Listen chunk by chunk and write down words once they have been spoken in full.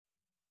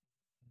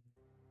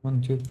1,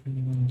 2, 3,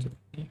 1, 2,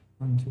 3,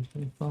 1, 2,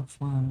 3, 4,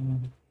 5.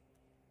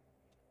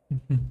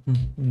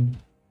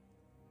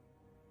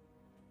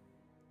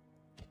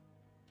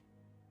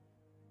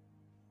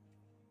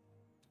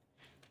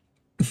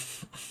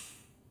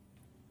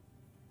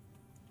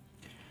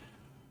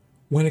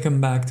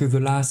 Welcome back to the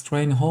last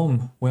train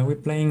home, where we're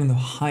playing the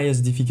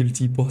highest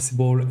difficulty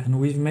possible and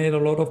we've made a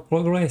lot of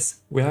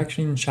progress. We're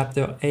actually in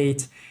chapter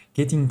 8,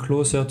 getting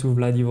closer to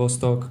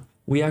Vladivostok.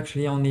 We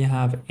actually only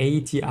have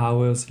 80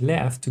 hours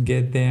left to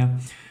get there,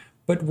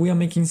 but we are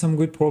making some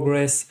good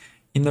progress.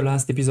 In the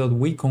last episode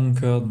we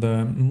conquered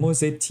the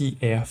Moseti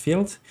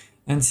airfield,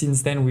 and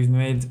since then we've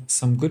made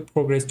some good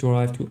progress to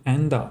arrive to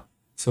Enda.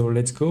 So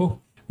let's go.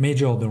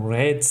 Major, the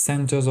red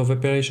centers of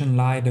operation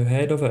lie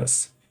ahead of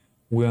us.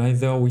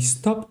 Either we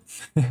stop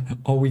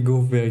or we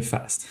go very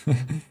fast.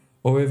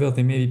 However,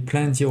 there may be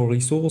plenty of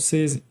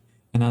resources,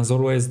 and as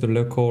always the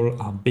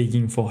local are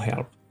begging for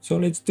help. So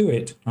let's do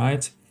it,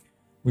 right?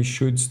 We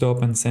should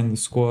stop and send the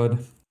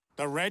squad.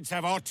 The Reds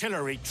have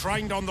artillery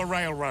trained on the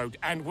railroad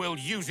and will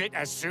use it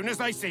as soon as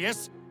they see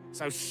us,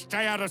 so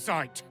stay out of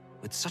sight.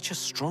 With such a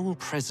strong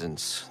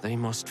presence, they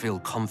must feel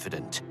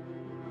confident.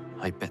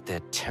 I bet they're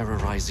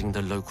terrorizing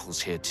the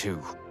locals here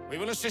too. We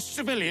will assist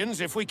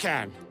civilians if we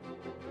can.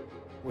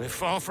 We're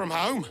far from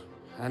home,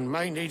 and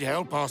may need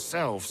help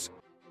ourselves.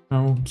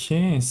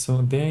 Okay,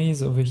 so there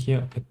is over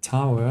here a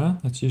tower.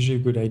 That's usually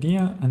a good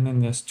idea. And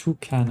then there's 2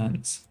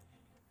 cannons.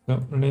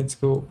 So let's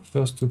go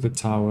first to the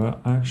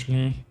tower.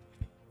 Actually,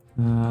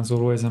 as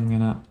always, I'm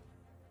gonna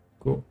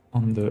go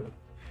on the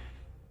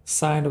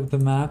side of the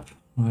map,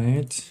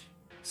 right?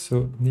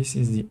 So this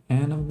is the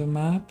end of the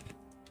map.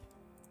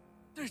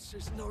 This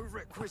is no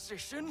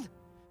requisition.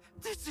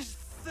 This is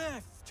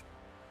theft.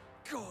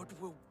 God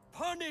will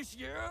punish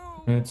you!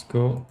 Let's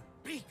go.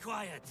 Be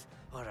quiet,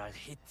 or I'll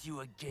hit you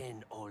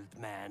again, old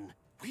man.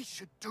 We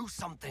should do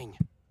something.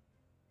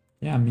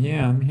 Yeah, I'm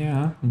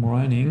here. I'm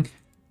running.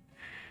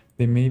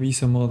 There may be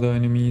some other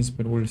enemies,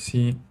 but we'll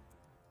see.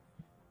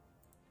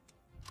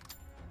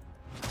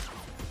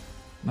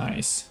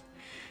 Nice.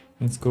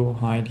 Let's go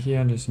hide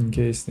here just in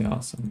case there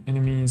are some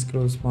enemies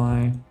close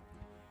by.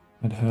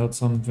 I'd heard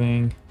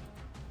something.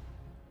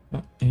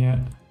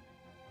 Here.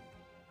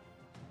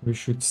 We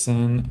should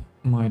send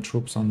my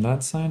troops on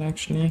that side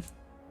actually.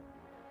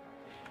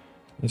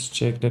 Let's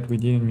check that we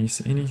didn't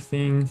miss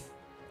anything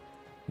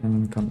and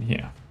then come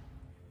here.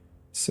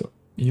 So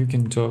you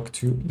can talk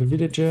to the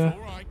villager.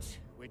 All right,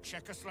 we're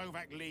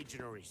Czechoslovak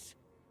legionaries.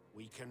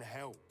 We can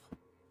help.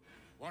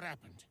 What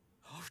happened?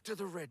 After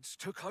the Reds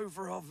took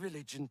over our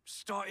village and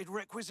started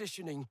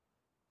requisitioning,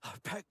 I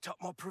packed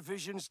up my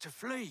provisions to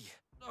flee.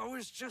 I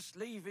was just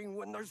leaving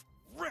when those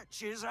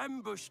wretches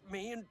ambushed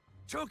me and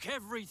took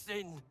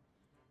everything.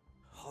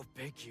 I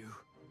beg you,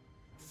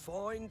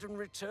 find and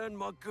return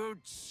my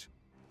goods.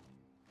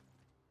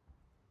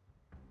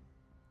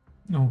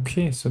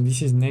 Okay, so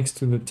this is next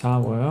to the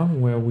tower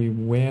where we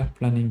were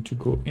planning to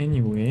go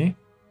anyway.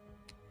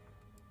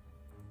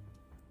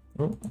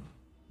 Oh,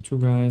 2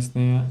 guys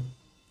there.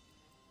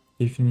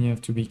 Definitely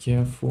have to be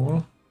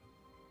careful.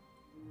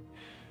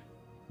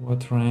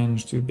 What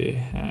range do they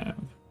have?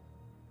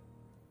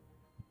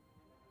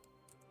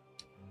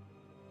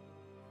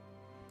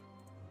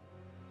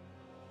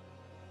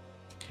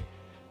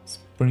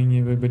 Bring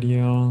everybody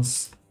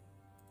else.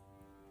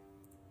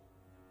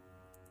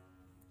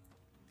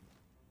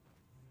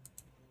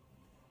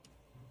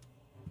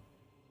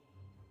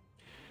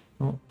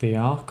 Oh, they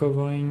are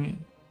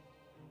covering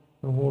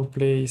the whole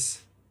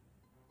place.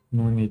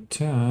 When he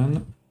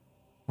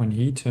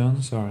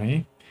turns,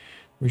 sorry,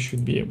 we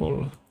should be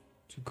able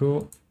to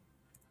go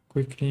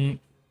quickly.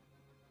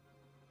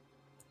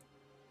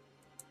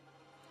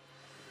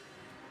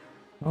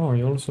 Oh,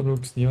 he also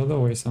looks the other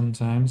way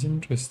sometimes.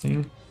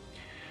 Interesting.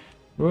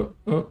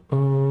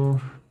 Oh.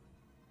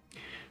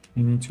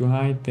 We need to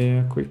hide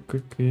there. Quick.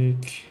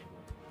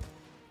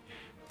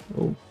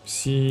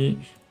 Oopsie.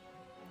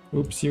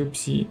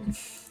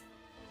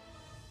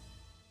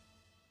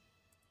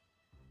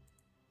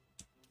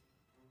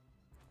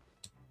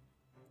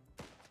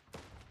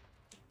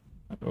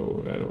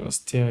 Oh, that was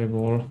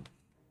terrible.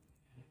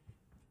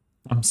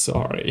 I'm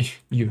sorry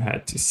you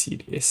had to see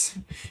this.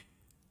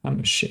 I'm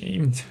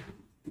ashamed.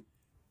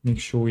 Make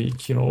sure we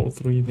kill all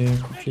 3 there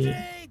quickly.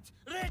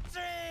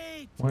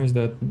 Retreat! Why is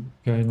that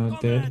guy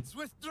not dead? Comrades,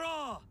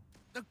 withdraw!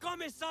 The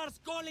commissar's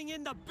calling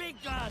in the big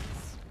guns!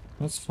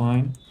 That's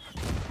fine.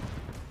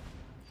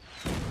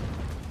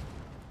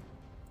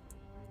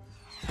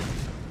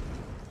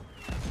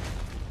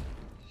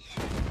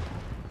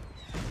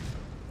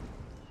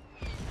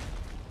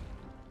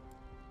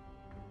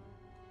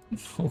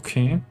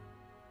 Okay.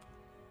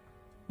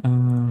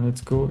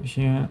 Let's go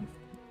here.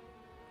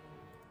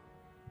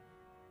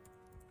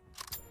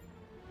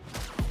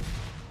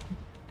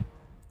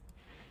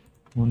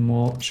 One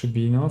more should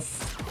be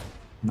enough.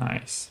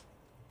 Nice.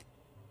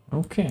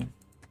 Okay.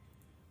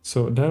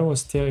 So that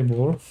was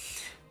terrible,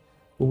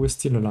 but we're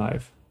still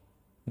alive.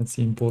 That's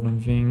the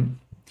important thing.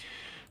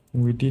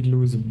 We did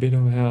lose a bit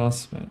of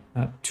health, but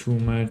not too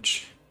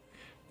much.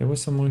 There were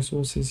some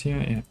resources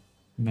here. Yeah,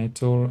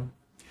 metal.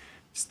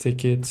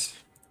 Stick it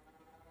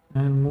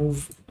and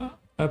move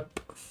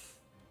up.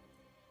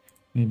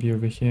 Maybe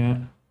over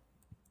here.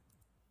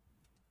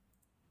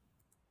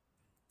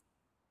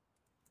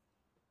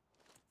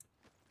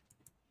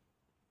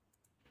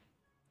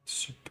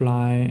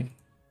 Supply.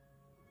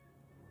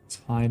 It's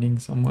hiding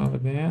somewhere over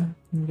there,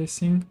 I'm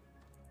guessing.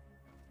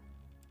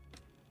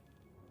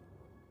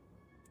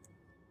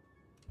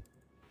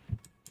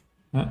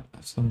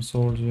 Some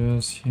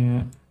soldiers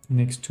here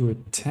next to a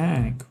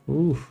tank.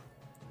 Ooh.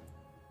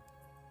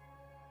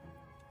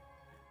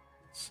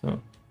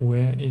 So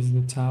where is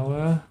the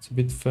tower? It's a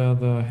bit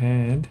further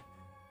ahead.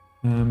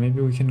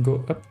 Maybe we can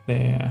go up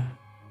there.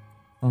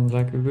 Sounds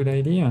like a good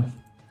idea.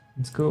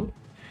 Let's go.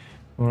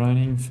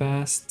 Running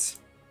fast.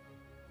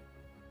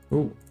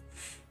 Oh,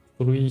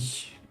 3.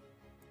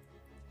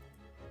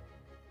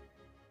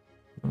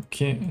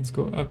 Okay, let's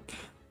go up.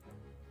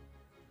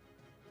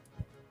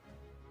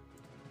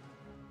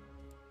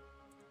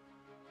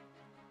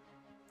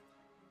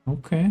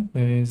 Okay,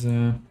 there is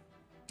a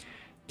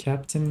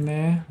captain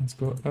there. Let's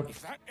go up.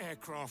 If that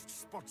aircraft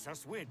spots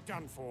us, we're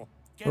done for.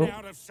 Get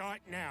out of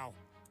sight now.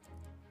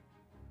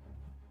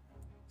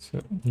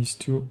 So these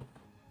two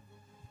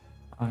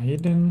are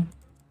hidden.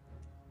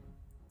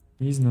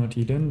 He's not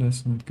hidden,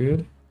 that's not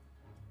good.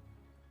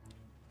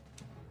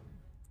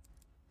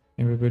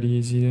 Everybody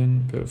is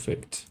hidden,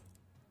 perfect.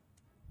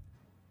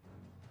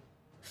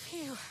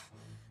 Phew,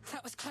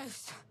 that was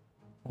close.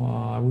 Well,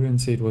 I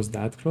wouldn't say it was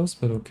that close,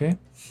 but okay.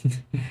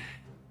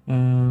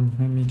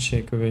 Let me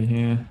check over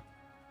here.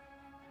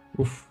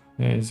 Oof,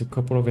 there is a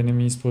couple of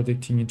enemies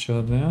protecting each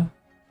other.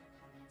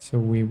 So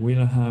we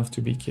will have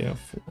to be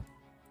careful.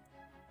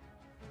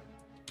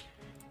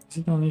 Is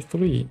it only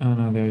 3? Oh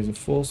no, there is a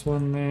 4th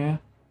one there.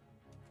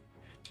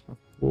 Of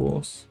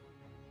course.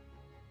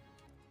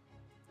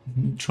 Let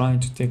me try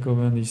to take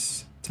over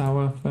this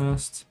tower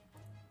first.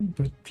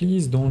 But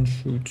please don't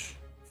shoot.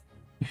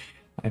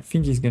 I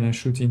think he's gonna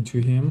shoot into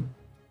him.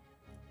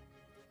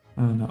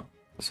 Oh no.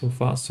 So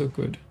far so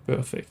good.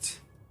 Perfect.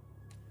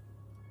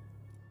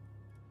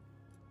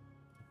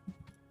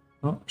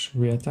 Oh, should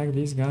we attack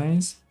these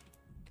guys?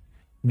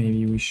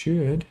 Maybe we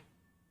should.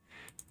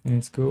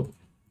 Let's go.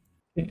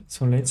 Okay,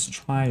 so let's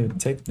try a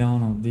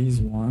takedown of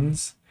these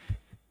ones.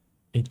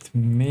 It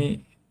may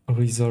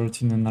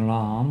result in an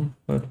alarm,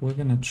 but we're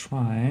gonna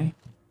try.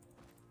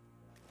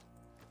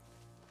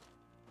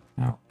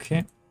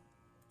 Okay.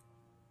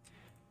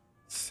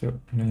 So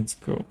let's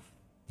go.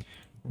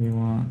 We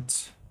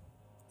want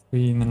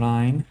 3 in a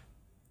line.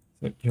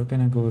 So you're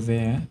gonna go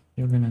there,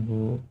 you're gonna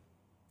go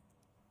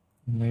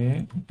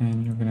there,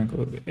 and you're gonna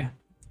go there.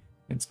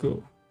 Let's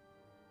go.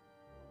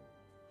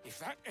 If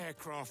that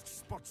aircraft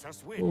spots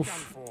us, we're Oof. done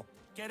for.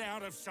 Get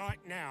out of sight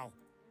now.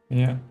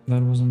 Yeah,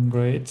 that wasn't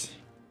great.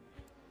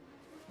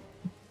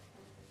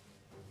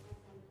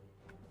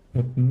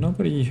 But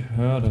nobody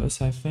heard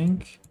us, I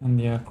think, and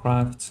the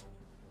aircraft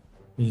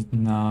is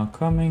now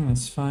coming.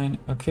 That's fine.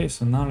 Okay,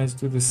 so now let's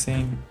do the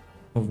same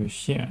over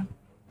here.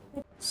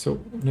 So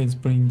let's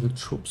bring the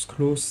troops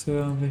closer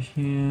over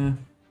here.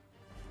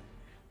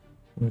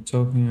 We're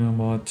talking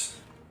about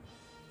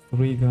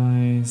 3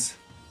 guys.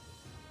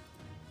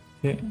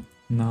 Okay,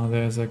 now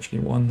there's actually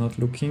 1 not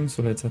looking,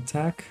 so let's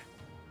attack.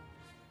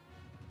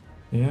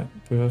 Yeah,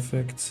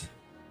 perfect.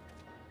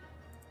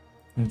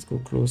 Let's go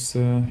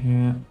closer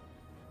here.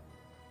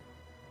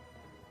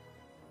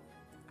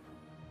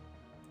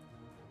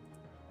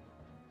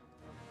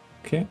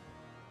 Okay.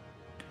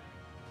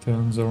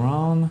 Turns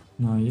around.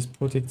 Now he's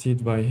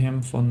protected by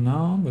him for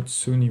now, but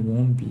soon he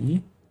won't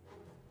be.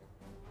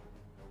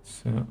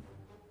 So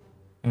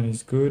that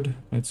is good.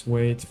 Let's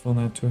wait for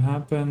that to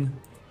happen.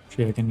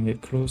 Actually, I can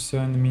get closer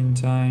in the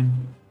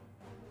meantime.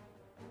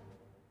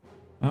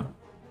 Oh.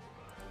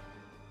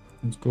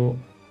 Let's go.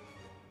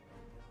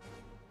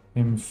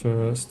 Him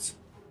first.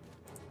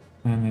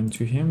 And then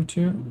to him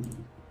too.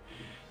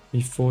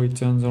 Before he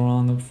turns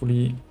around,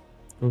 hopefully.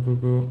 Go, go,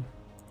 go.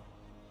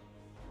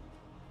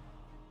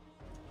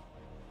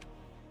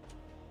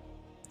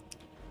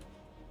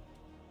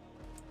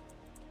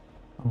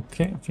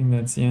 Okay, I think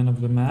that's the end of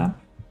the map.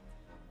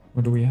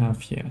 What do we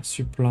have here?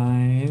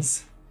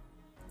 Supplies,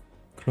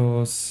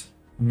 clothes,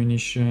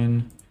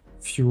 ammunition,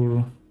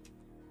 fuel,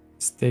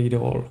 state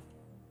all.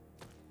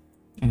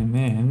 And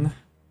then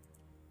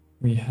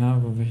we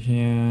have over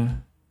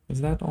here,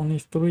 is that only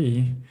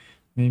 3?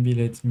 Maybe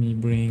let me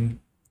bring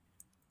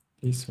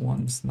this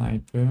 1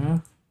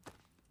 sniper.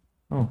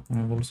 Oh, I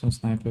have also a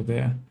sniper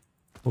there.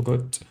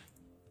 Forgot.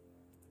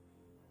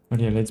 But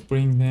yeah, let's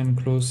bring them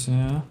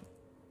closer.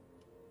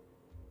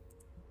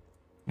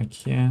 Like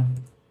here.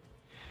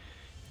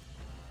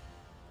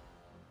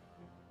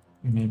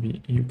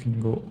 Maybe you can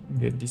go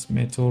get this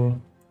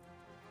metal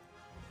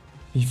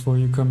before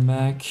you come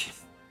back.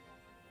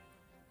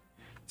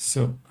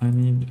 So I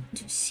need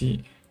to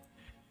see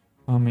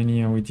how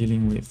many are we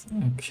dealing with.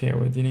 Okay,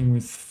 we're dealing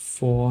with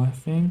 4, I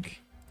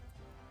think.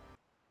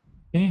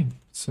 Okay,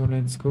 so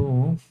let's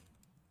go.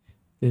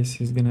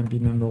 This is gonna be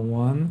number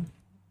 1,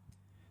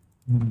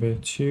 number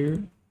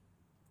 2,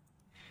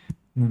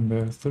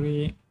 number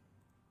 3,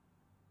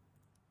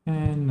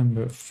 and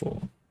number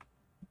 4.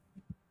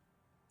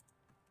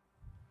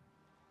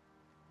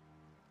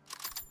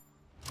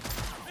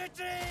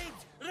 Retreat!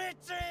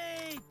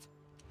 Retreat!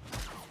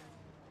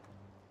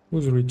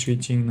 Who's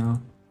retreating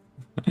now?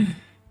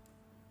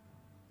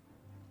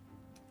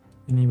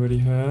 Anybody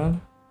heard?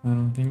 I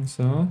don't think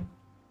so.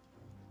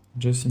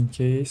 Just in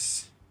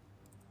case.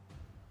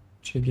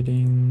 Check it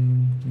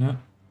in. No, I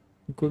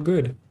think we're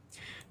good.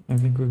 I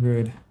think we're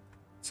good.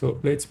 So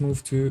let's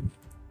move to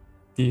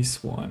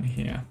this one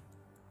here,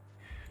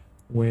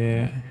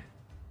 where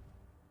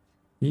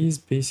he's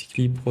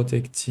basically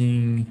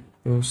protecting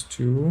those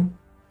two,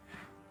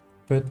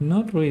 but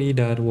not really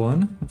that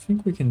one. I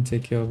think we can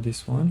take care of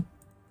this one.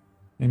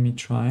 Let me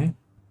try.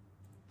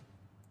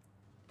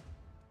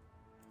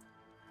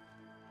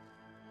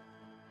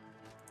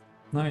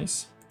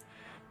 Nice.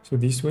 So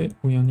this way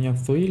we only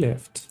have 3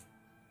 left.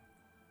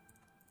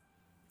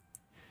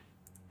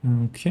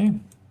 Okay.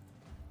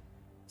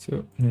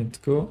 So let's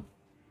go.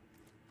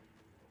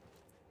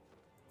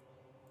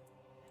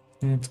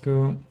 Let's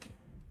go.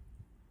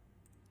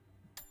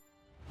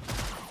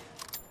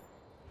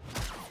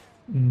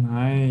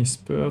 Nice,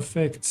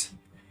 perfect.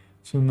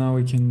 So now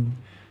we can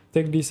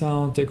take this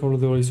out, take all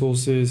the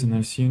resources, and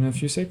I'll see you in a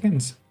few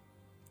seconds.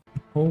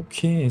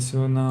 Okay,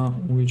 so now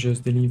we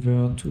just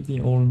deliver to the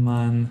old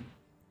man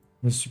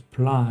the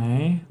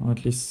supply, or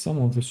at least some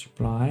of the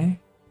supply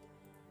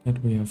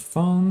that we have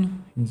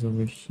found. Is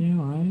over here,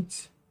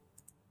 right?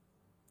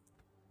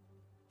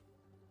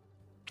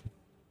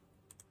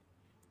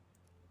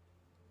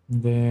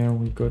 There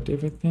we got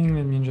everything.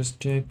 Let me just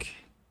check.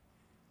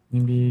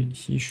 Maybe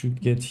he should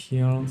get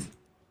healed.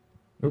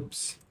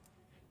 Oops.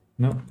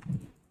 No.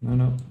 No,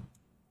 no.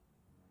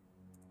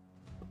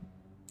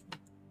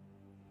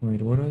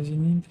 Wait, what does he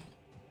need?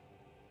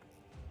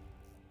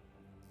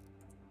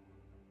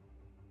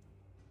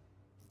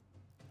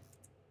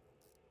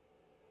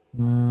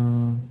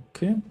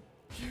 Okay.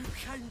 You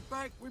came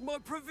back with my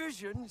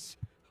provisions?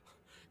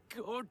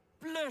 God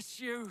bless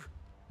you.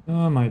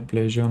 Oh, my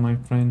pleasure, my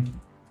friend.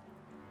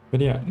 But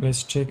yeah,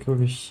 let's check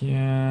over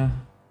here.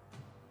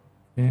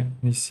 Okay,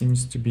 this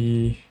seems to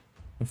be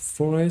a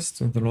forest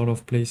with a lot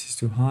of places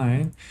to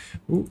hide.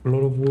 Ooh, a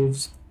lot of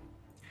wolves.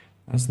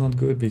 That's not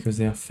good because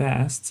they are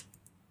fast.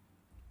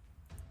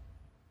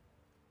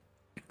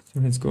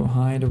 So let's go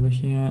hide over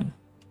here.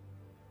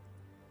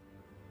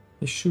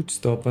 They should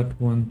stop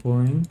at one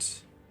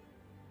point.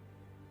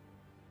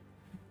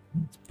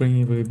 Let's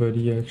bring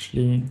everybody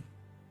actually.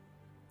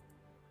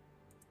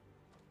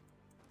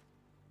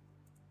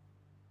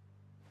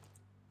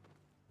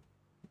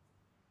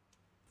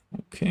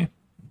 Okay,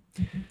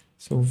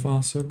 so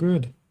far so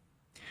good.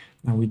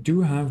 Now we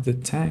do have the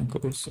tank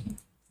also.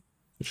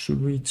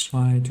 Should we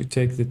try to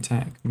take the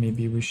tank?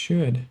 Maybe we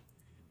should.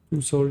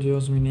 2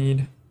 soldiers we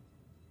need.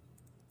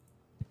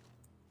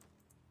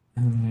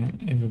 And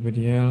then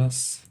everybody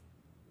else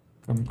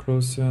come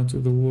closer to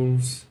the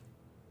wolves.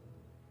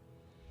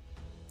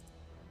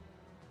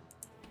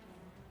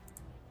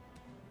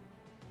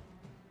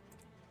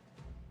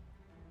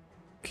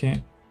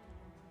 Okay.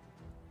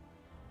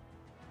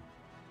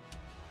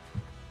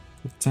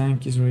 The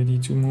tank is ready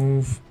to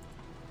move.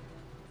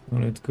 So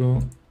let's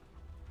go.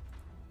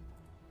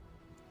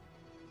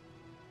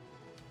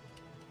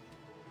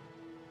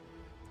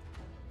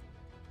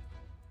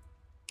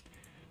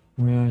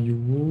 Where are you,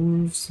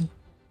 wolves?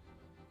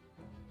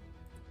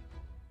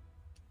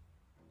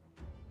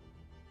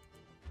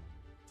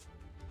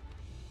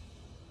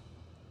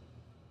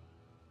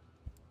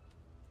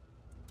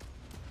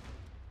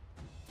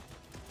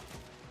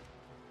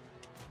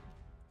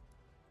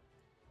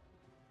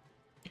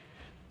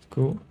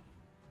 Go.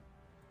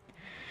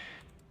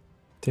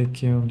 Take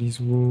care of these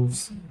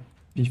wolves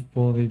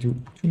before they do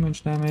too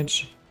much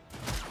damage.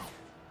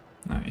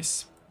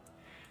 Nice.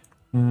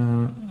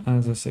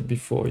 As I said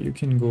before, you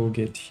can go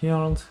get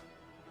healed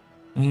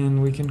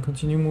and we can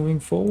continue moving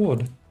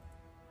forward.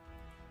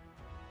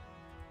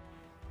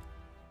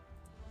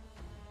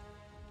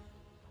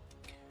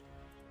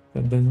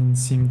 That doesn't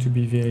seem to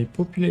be very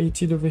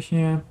populated over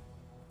here.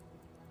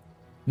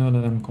 Not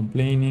that I'm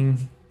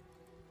complaining.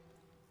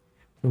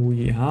 But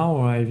we are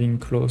arriving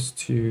close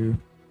to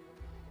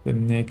the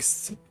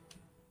next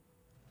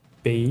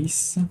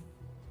base.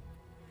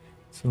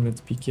 So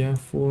let's be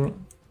careful.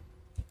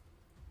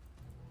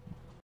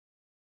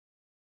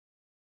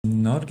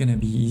 Not gonna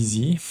be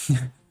easy.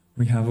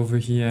 We have over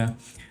here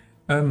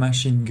a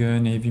machine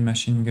gun, heavy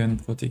machine gun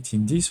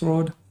protecting this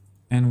road,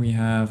 and we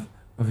have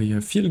over here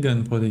a field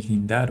gun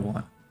protecting that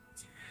one.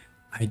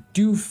 I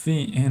do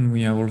think, and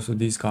we have also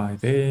this guy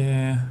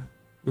there.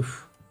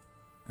 Oof.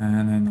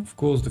 And then of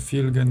course the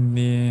field gun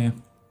there.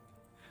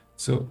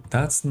 So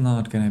that's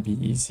not gonna be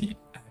easy.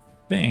 I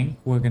think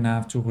we're gonna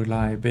have to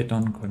rely a bit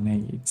on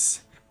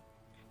grenades.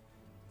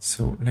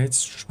 So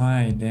let's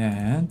try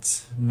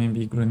that.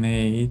 Maybe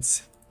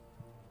grenades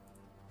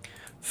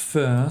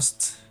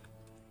first,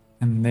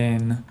 and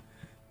then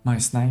my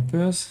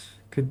snipers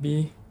could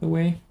be the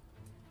way.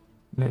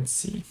 Let's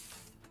see.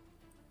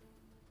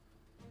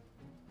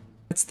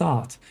 Let's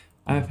start.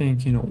 I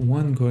think, you know,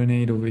 one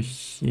grenade over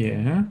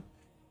here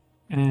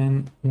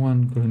and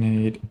one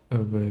grenade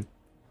over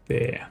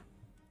there.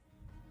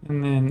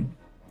 And then,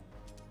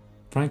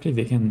 frankly,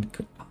 they can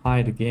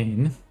hide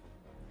again.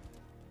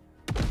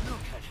 Look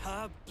at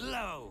her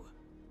blow.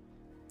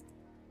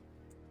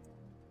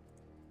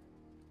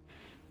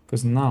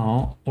 Because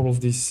now all of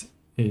this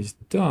is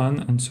done,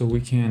 and so we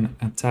can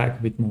attack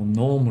a bit more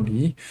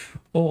normally.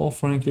 Or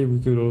frankly, we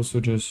could also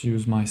just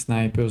use my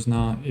snipers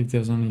now if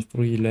there's only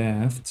 3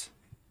 left.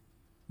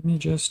 Let me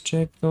just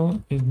check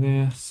though, is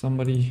there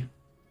somebody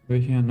over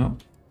here? No.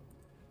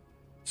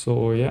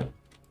 So yeah,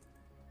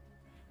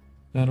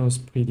 that was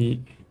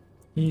pretty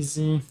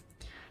easy.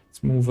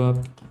 Let's move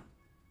up.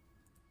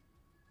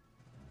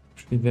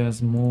 Actually,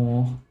 there's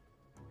more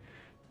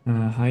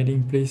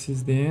hiding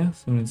places there,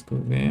 so let's go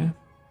there.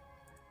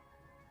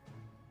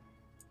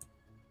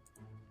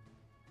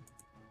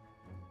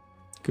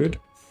 Good.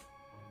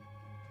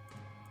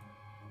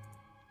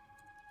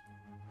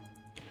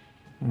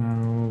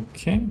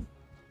 Okay.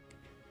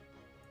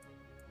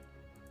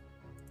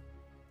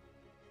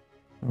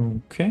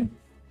 Okay.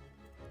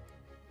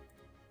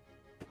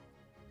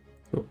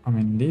 So, I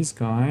mean, this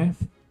guy,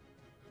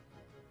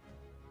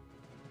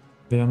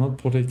 they are not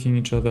protecting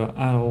each other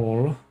at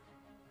all.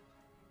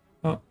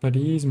 Oh, but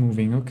he is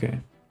moving, okay.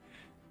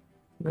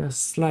 They're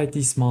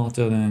slightly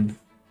smarter than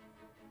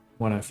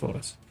what I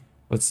thought.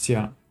 But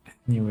still,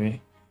 anyway,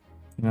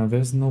 you know,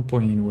 there's no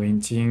point in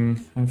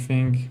waiting, I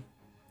think.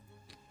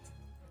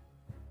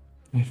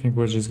 I think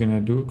we're just gonna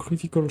do a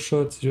critical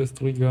shot, just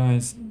 3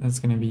 guys. That's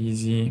gonna be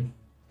easy.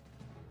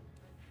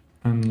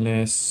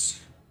 Unless...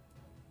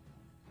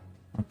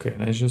 Okay,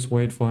 let's just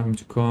wait for him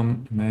to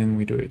come and then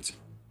we do it.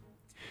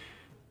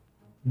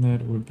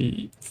 That would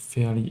be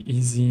fairly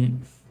easy.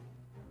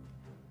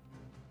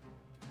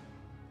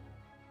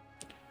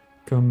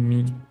 Come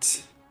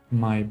meet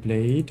my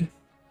blade.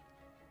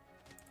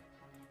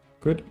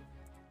 Good.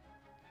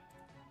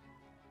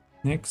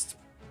 Next.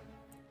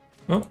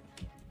 Oh.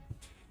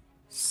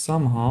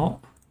 Somehow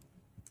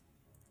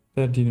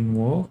that didn't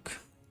work.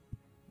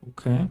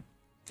 Okay.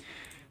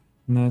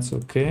 And that's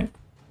okay.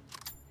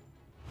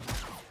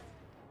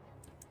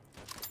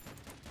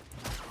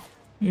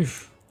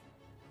 Oof.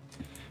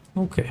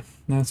 Okay,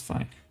 that's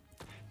fine.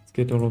 Let's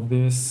get all of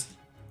this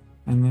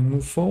and then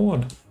move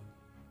forward.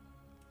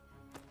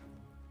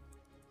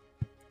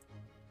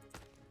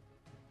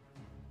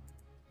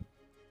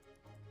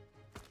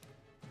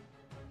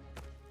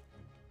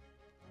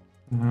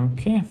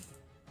 Okay.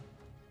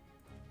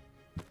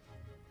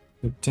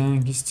 The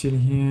tank is still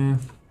here.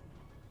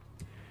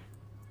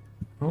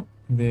 Oh,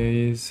 there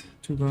is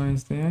 2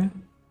 guys there.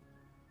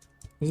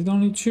 Is it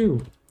only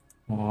 2?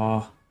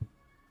 Oh,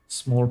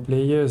 small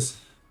players.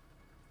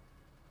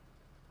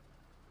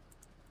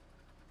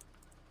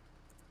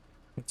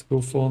 Let's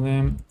go for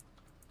them.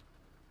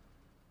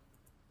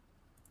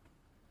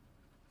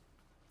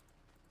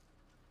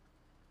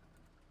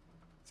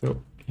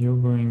 So, you're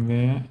going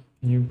there,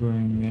 you're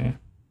going there.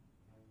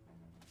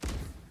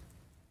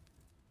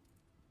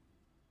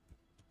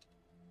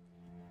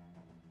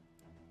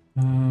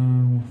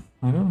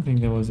 I don't think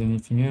there was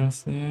anything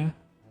else there.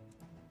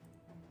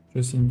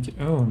 Just in case.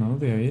 Oh no,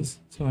 there is.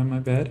 Sorry, my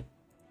bad.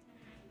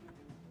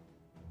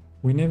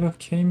 We never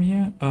came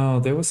here. Oh,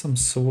 there were some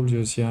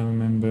soldiers here, I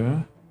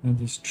remember.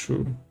 That is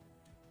true.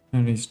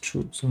 That is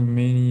true. So we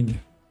may need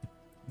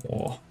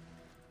more.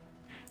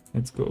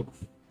 Let's go.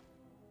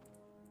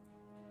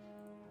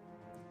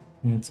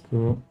 Let's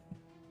go.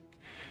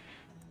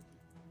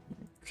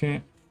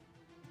 Okay.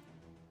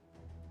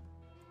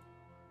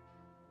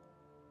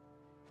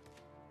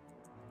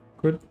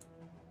 Good.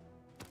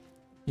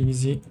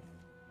 Easy.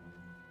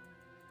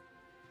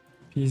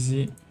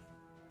 Peasy.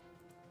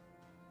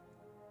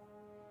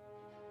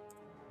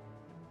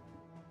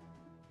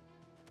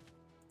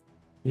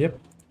 Yep.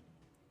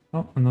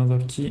 Oh, another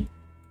key.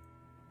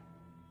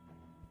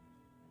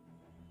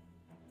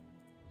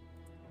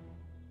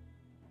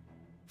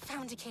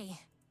 Found a key.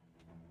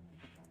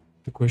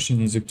 The question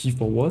is a key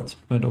for what,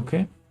 but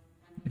okay.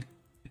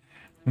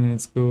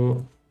 Let's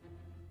go.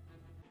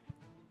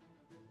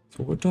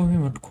 So we're talking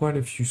about quite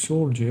a few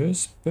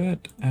soldiers,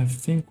 but I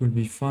think we'll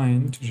be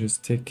fine to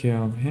just take care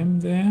of him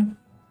there.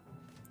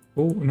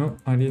 Oh, no,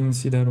 I didn't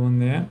see that one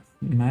there.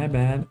 My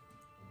bad.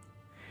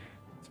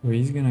 So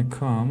he's gonna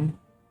come.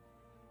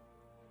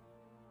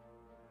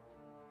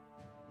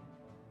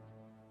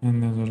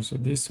 And there's also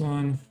this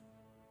one.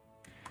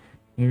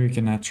 Maybe we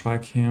can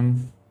attract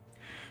him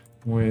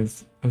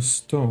with a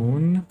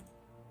stone.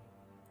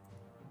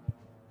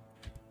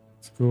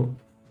 Let's go.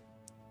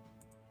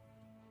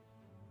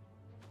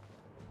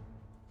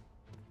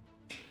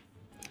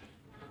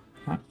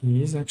 Ah,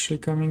 he is actually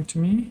coming to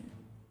me.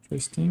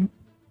 Interesting.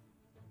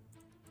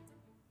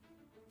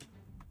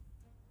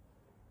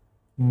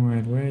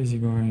 Wait, where is he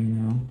going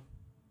now?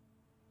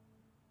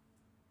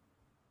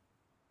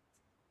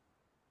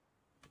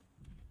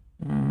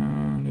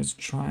 Let's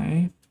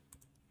try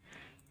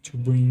to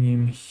bring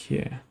him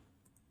here.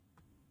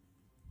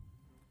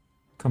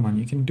 Come on,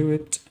 you can do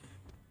it.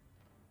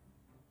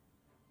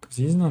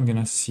 Because he's not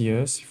gonna see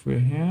us if we're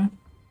here.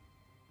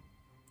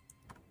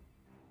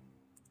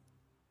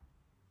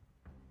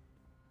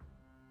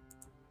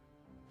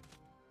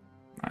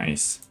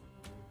 Nice.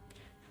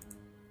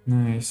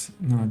 Nice.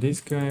 Now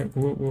this guy,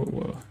 whoa, whoa,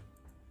 whoa.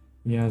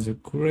 He has a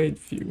great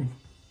view.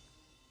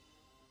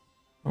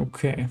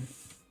 Okay.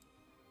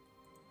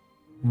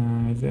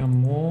 Is there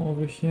more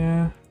over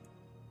here?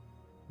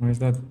 Or is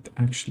that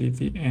actually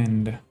the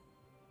end?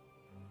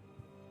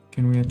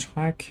 Can we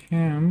attract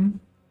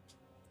him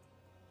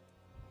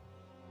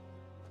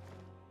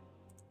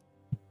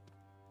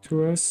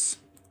to us?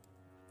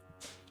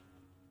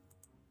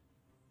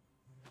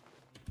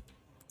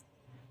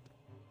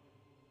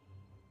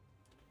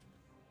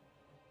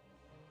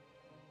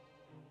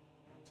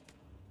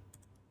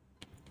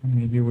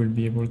 Maybe we'll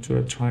be able to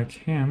attract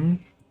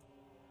him.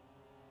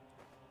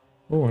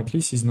 Oh, at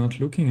least he's not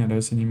looking at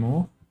us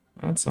anymore.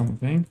 That's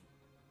something.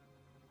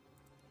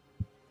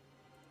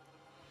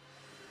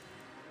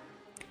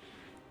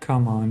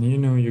 Come on, you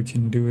know you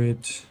can do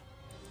it.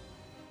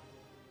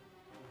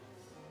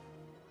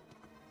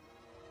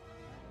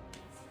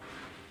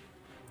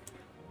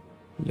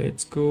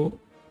 Let's go.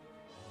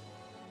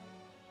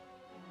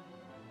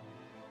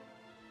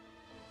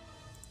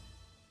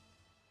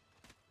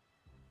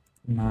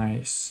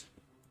 Nice.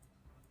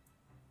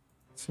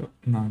 So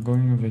now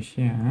going over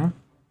here.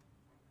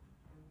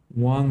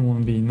 One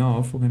won't be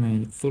enough. We're gonna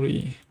need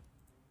 3.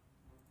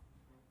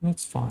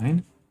 That's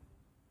fine.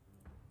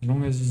 As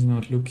long as he's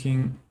not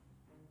looking,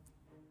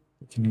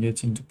 we can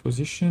get into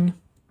position.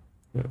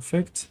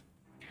 Perfect.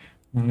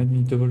 Now let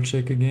me double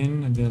check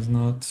again that there's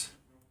not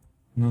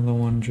another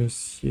one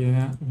just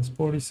here. There's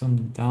probably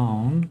some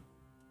down.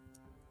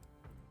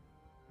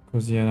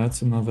 Because yeah,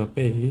 that's another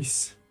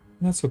base.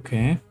 That's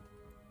okay.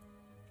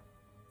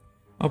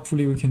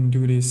 Hopefully we can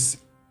do this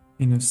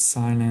in a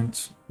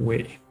silent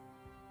way.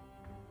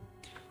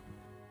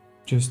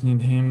 Just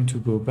need him to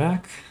go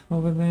back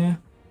over there.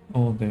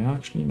 Or there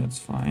actually, that's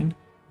fine.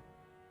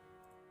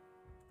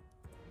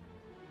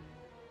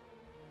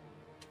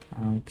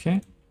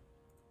 Okay.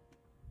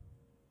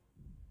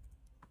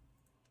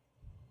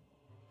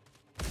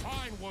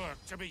 Fine work,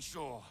 to be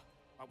sure.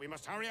 But we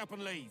must hurry up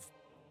and leave.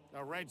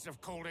 The Reds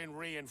have called in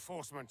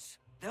reinforcements.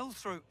 They'll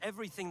throw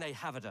everything they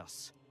have at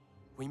us.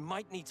 We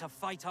might need to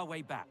fight our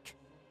way back.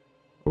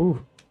 Oh,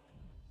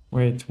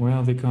 wait, where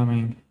are they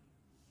coming?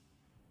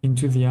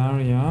 Into the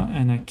area,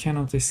 and I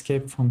cannot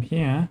escape from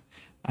here.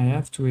 I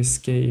have to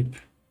escape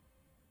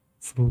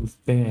through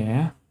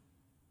there.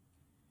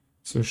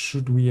 So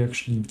should we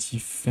actually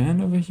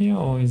defend over here,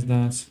 or is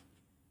that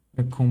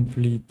a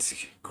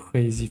complete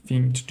crazy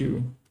thing to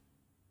do?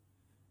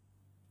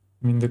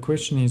 I mean, the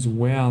question is,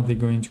 where are they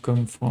going to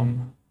come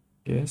from?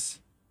 I guess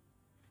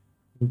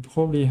we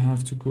probably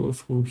have to go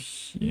through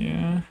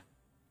here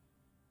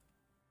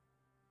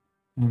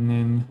and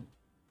then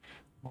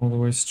all the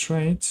way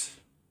straight.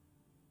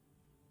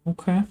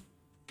 Okay.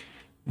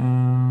 I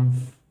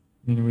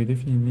mean, we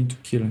definitely need to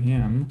kill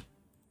him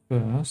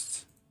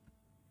first.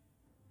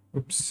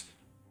 Oops.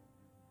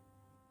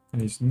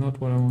 That is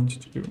not what I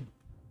wanted to do.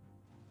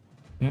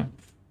 Yeah.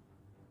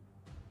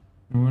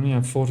 We only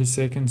have 40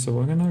 seconds, so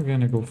we're not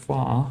gonna go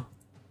far.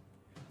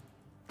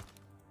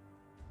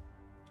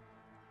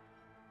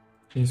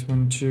 This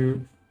one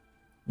too.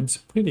 It's a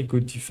pretty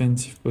good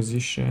defensive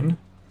position.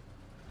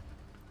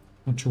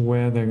 Not sure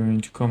where they're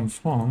going to come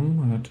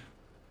from, but...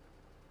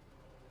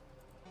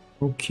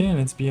 Okay,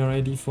 let's be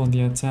ready for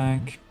the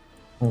attack.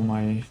 Oh,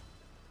 my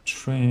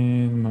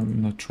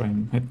train... not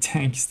train, my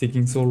tank is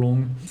taking so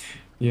long.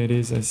 Here it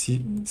is, I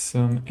see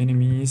some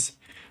enemies.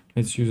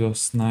 Let's use our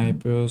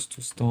snipers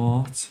to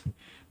start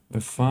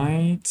the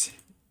fight.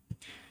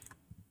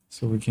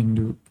 So we can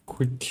do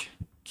quick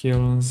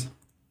kills.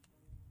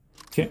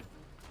 Okay.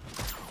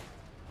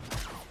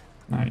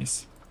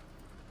 Nice.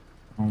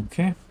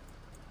 Okay.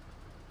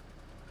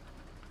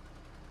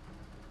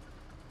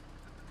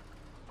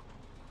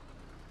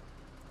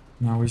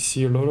 Now we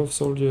see a lot of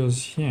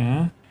soldiers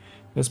here.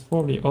 There's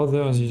probably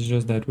others, it's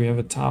just that we have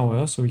a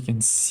tower so we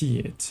can see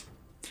it.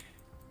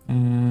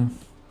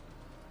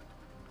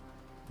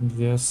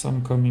 There's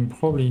some coming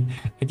probably.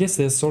 I guess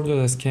there's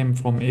soldiers that came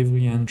from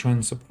every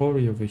entrance, so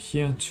probably over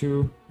here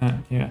too.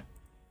 Yeah.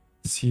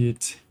 See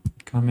it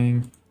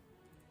coming.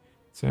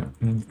 So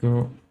let's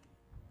go.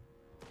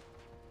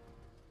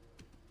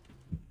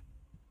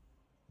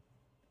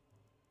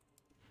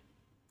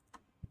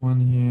 One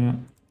here.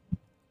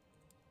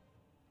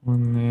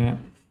 One there.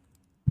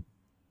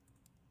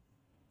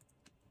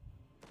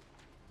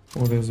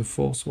 Oh, there's a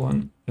fourth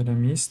one that I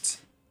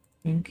missed,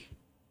 I think.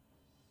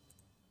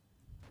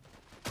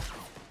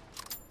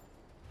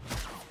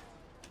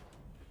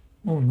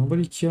 Oh,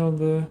 nobody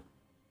killed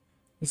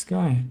this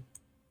guy.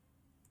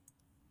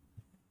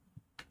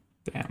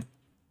 Damn.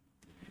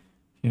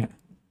 Yeah.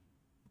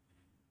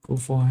 Go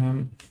for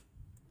him.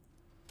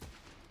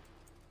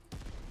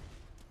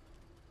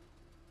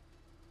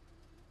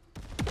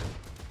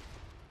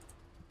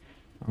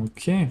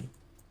 Okay.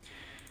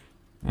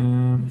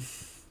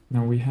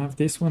 Now we have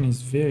this one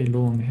is very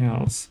low on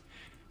health.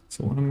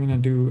 So what I'm gonna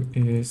do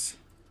is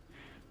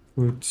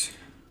put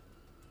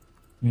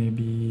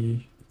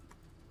maybe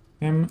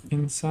him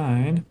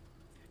inside,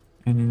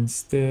 and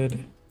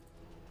instead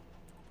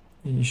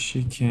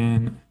she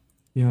can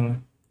heal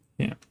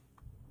him.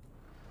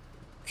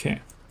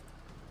 Okay.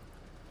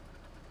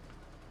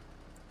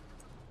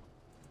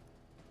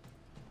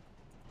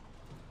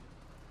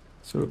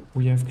 So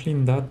we have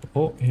cleaned that.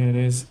 Oh, here it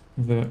is.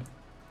 The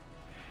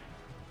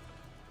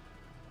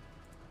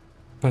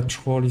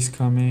patrol is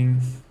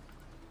coming.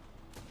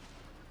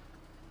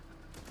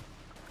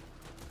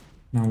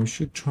 Now we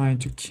should try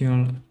to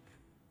kill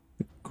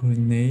the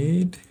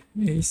grenade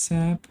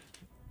ASAP.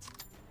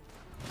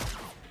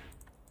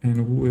 And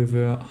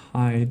whoever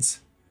hides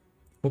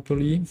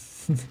properly.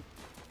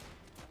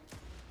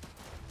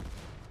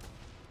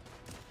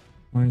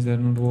 Why is that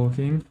not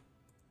working?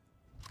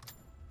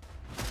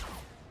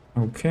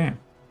 Okay.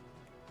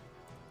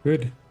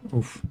 Good.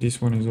 Oof, this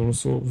one is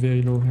also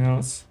very low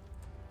health.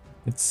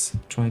 Let's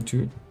try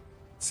to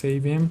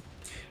save him.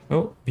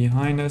 Oh,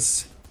 behind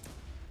us.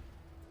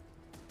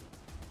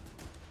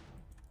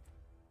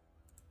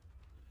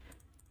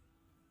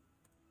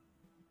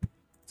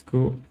 Let's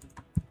go.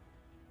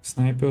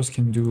 Snipers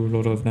can do a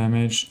lot of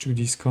damage to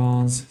these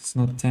cars. It's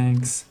not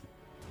tanks.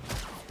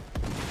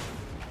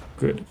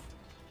 Good.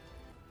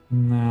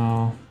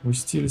 Now, we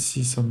still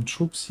see some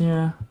troops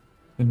here,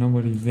 but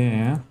nobody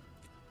there.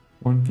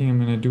 One thing I'm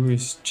gonna do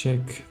is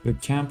check the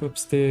camp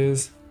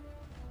upstairs.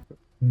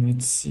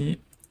 Let's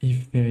see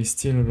if there is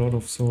still a lot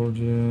of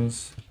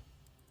soldiers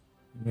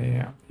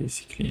there,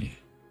 basically.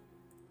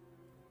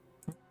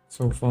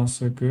 So far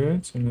so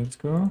good, so let's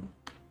go.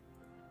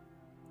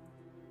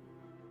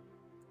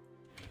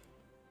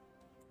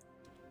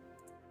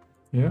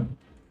 Yeah,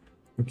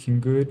 looking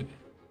good.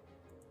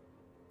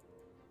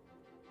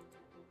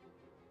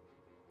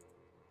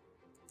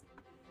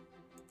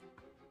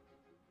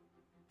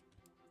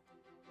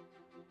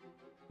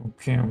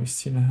 Okay, we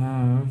still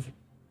have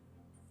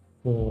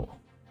 4.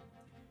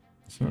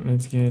 So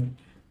let's get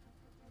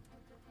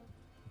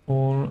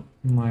all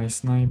my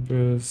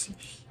snipers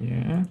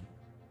here.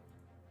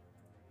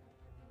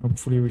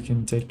 Hopefully we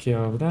can take care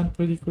of that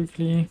pretty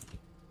quickly.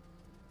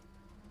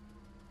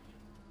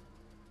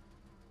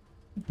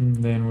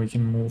 And then we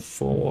can move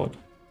forward.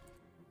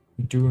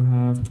 We do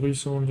have 3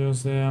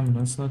 soldiers there,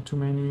 that's not too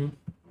many.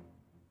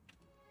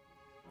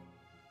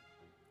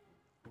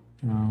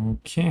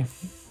 Okay.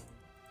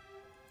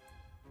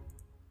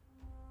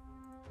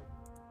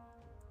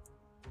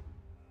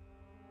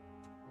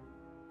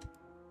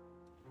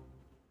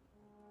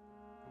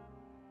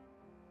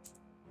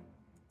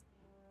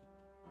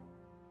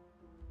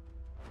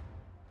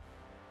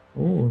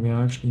 Oh,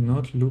 they're actually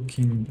not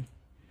looking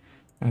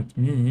at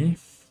me.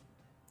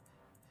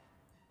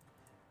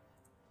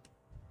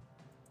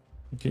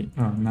 Okay,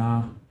 oh,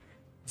 now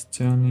it's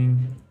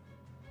turning.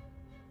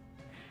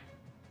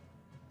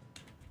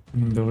 I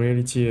mean, the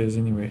reality is,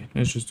 anyway,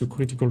 let's just do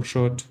critical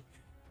shot.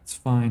 It's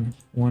fine.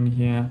 One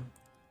here.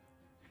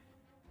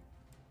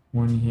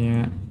 One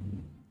here.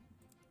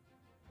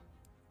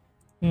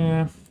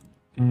 Yeah.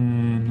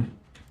 And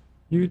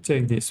you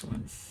take this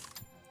one.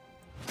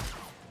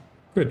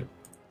 Good.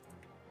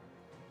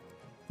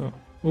 Oh,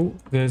 oh,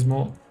 there's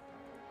more.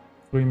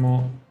 3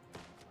 more.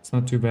 It's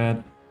not too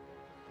bad.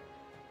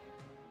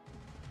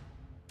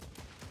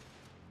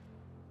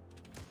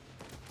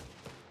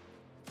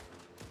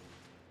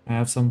 I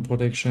have some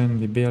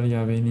protection, they barely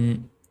have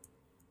any.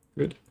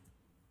 Good.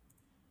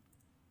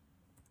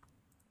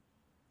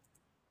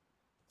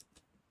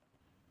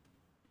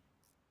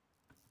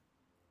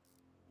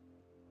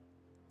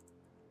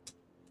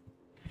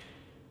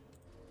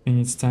 And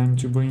it's time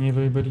to bring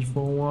everybody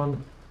forward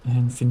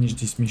and finish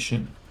this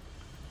mission.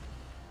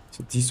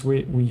 So this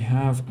way we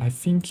have, I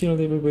think, killed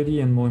everybody,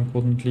 and more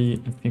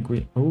importantly, I think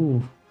we...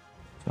 Oh,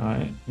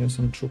 sorry, there's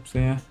some troops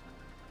there.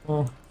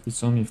 Oh,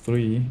 it's only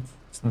 3.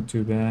 It's not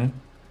too bad.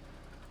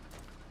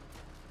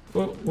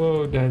 Whoa,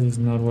 whoa, that is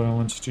not what I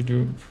wanted to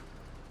do.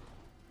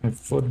 I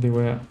thought they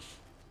were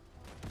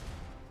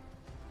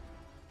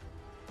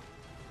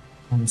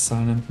on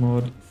silent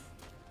mode.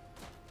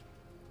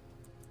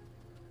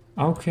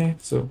 Okay,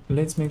 so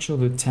let's make sure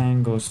the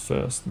tank goes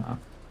first now.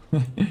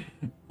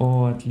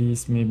 Or at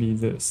least maybe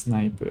the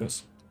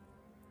snipers.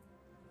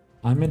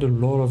 I made a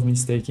lot of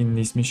mistakes in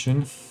this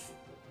mission.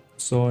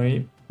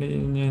 Sorry,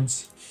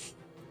 Indians.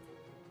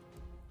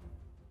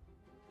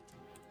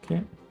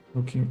 Okay,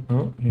 looking...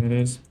 Oh, here it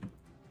is.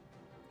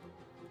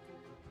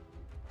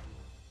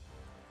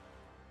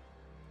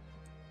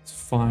 It's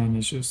fine,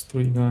 it's just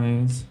 3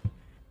 guys.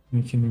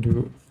 We can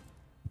do,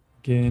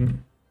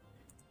 again,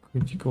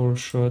 critical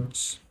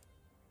shots.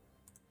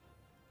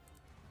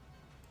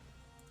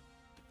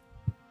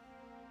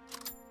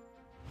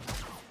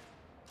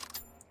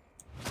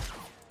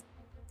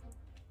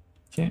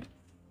 Okay.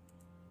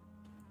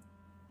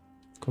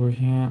 Go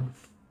here.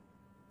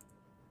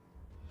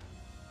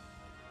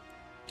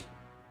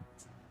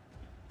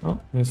 Oh,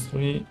 there's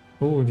 3.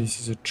 Oh,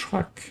 this is a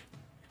truck.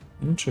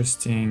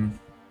 Interesting.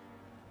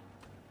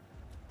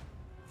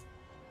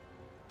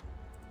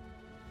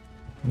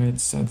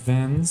 let's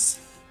advance.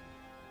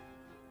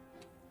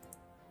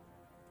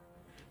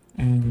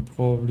 And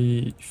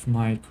probably if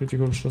my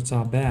critical shots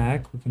are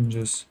back, we can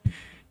just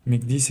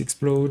make this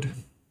explode.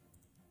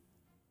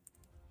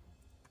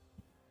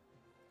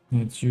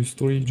 Let's use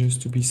 3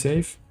 just to be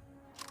safe.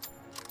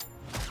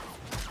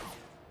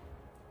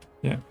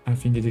 Yeah, I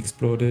think it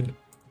exploded.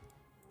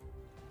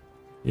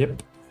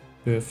 Yep,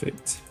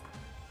 perfect.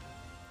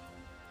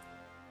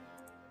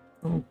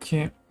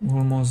 Okay, we're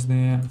almost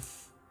there.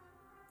 Let's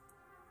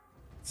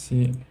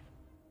see. Do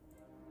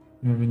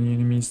we have any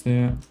enemies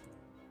there?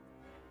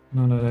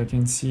 Not that I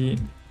can see.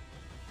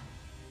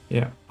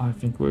 Yeah, I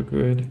think we're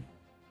good.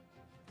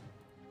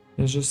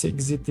 Let's just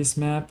exit this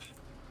map.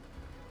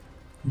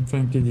 And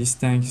frankly, this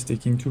tank is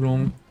taking too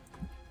long.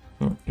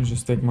 So I'll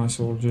just take my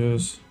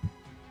soldiers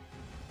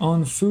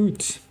on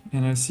foot.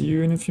 And I'll see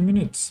you in a few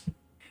minutes.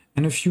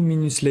 And a few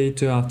minutes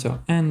later, after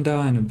Anda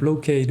and a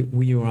blockade,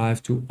 we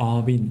arrive to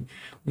HARBIN.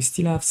 We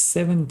still have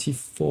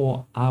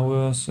 74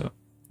 hours, so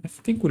I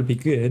think we'll be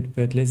good,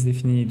 but let's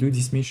definitely do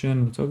this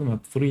mission. We're talking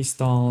about 3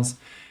 stars.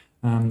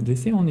 They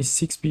say only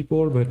 6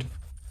 people, but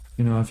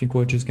you know, I think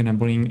we're just gonna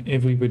bring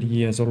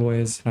everybody as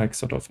always, like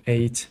sort of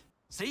 8.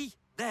 See?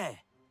 There.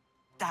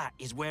 That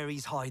is where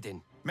he's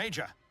hiding.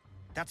 Major,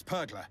 that's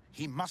Pergler.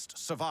 He must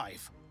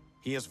survive.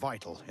 He is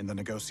vital in the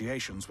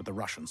negotiations with the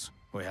Russians.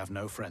 We have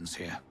no friends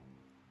here,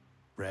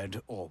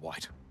 red or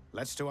white.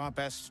 Let's do our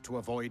best to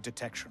avoid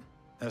detection.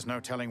 There's no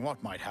telling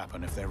what might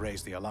happen if they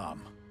raise the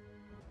alarm.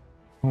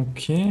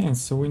 Okay,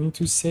 so we need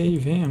to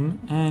save him,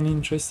 and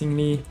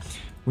interestingly,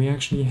 we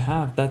actually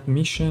have that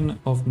mission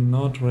of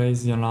not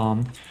raise the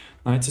alarm.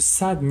 Now, it's a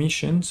sad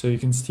mission, so you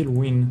can still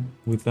win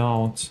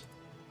without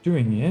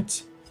doing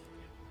it,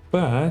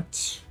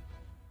 but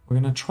we're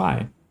gonna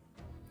try.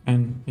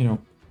 And, you know,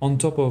 on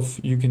top of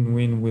you can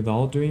win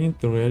without doing it,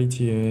 the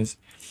reality is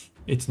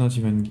it's not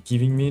even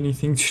giving me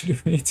anything to do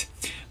it,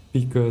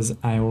 because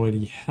I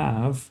already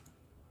have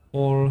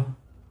all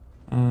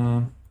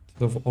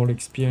all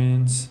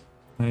experience,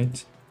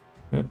 right?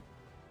 Yep.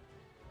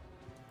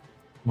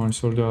 My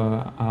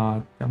soldier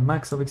at a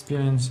max of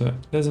experience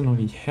doesn't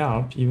really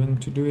help even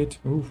to do it.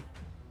 Ooh,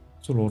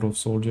 there's a lot of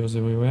soldiers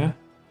everywhere.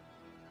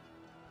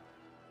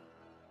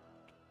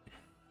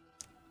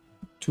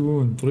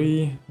 2 and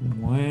 3,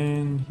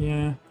 1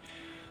 here.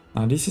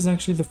 Now this is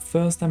actually the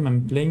first time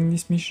I'm playing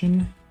this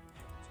mission,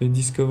 so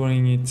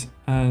discovering it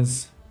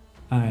as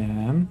I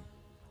am.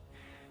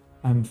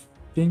 I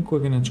think we're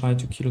gonna try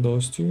to kill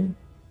those 2.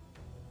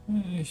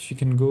 If you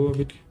can go a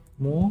bit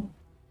more,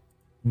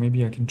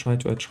 maybe I can try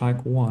to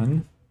attract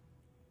 1.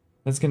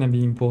 That's gonna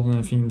be important,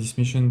 I think, in this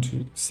mission,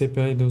 to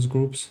separate those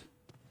groups.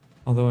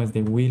 Otherwise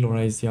they will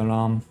raise the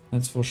alarm,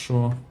 that's for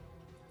sure.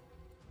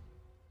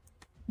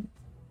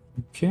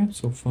 Okay,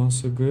 so far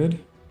so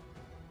good.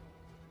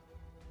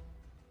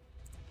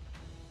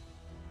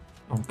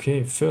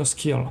 Okay, first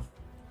kill.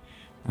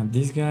 And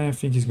this guy I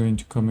think is going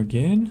to come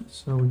again,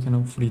 so we can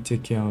hopefully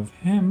take care of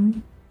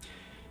him.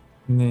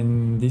 And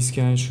then this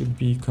guy should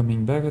be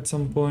coming back at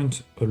some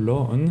point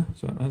alone,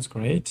 so that's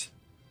great.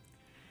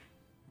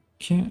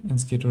 Okay,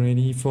 let's get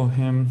ready for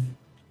him.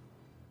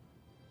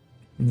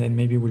 And then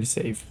maybe we'll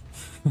save.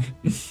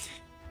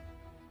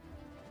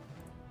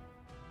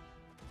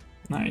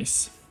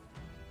 Nice.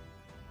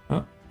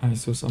 Oh, I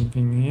saw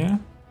something here.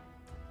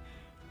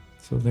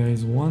 So there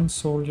is 1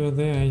 soldier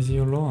there. Is he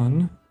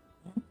alone?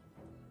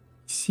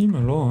 He seems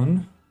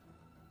alone.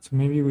 So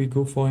maybe we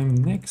go for him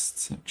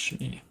next,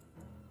 actually.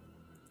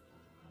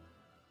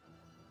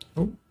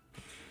 Oh,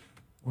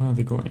 where are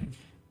they going?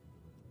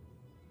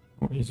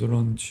 Oh, he's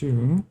alone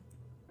too.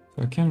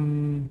 So I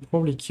can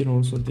probably kill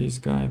also this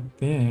guy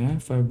there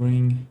if I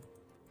bring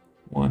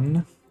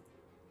 1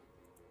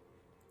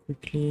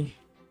 quickly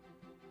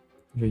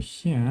over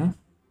here.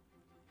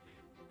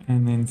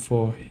 And then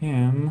for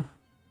him,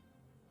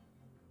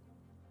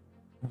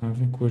 I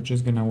think we're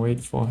just gonna wait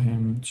for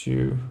him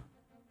to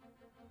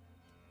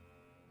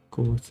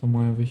go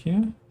somewhere over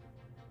here.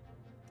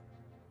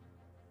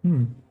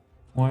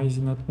 Why is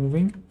he not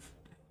moving?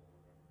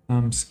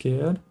 I'm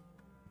scared.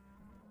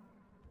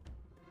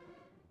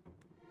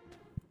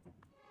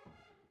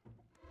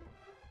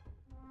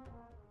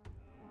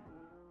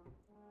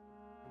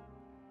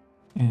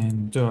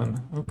 And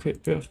done. Okay,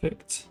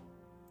 perfect.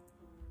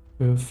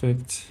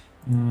 Perfect.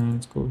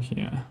 Let's go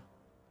here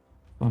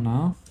for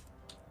now.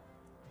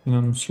 And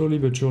I'm slowly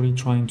but surely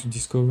trying to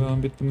discover a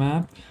bit the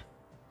map.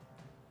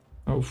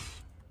 Oh,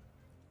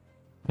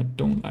 I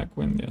don't like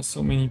when there are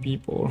so many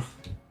people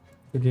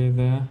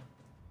together.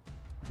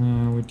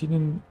 We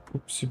didn't.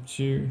 Oops,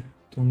 you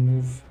don't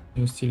move.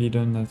 You're still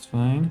hidden. That's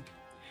fine.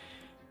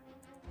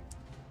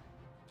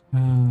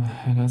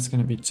 That's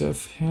gonna be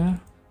tough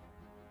here.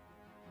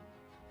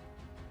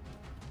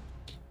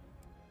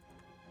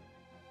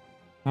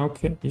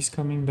 Okay, he's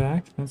coming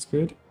back. That's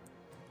good.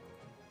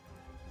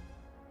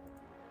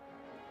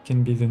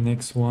 Can be the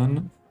next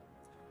one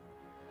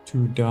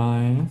to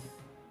die.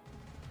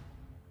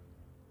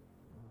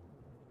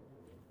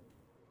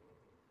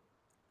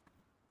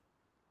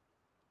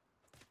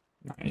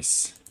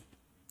 Nice.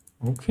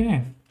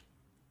 Okay.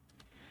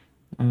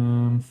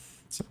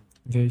 So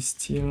there's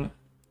still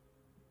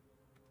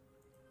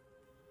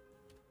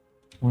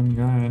one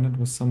guy that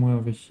was somewhere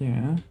over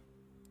here.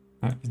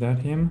 Is that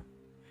him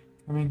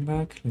coming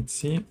back? Let's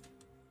see.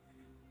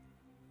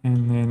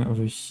 And then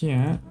over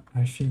here,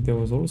 I think there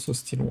was also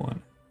still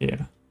one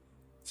here.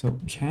 So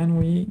can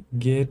we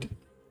get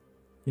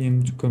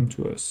him to come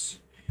to us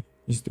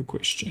is the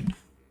question.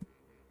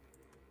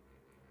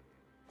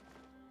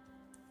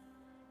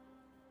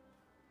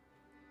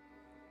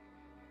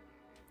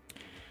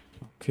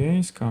 Okay,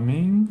 he's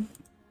coming.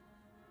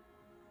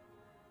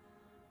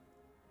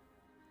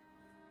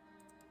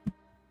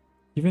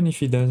 Even if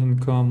he doesn't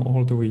come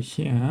all the way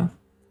here,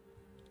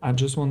 I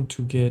just want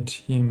to get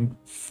him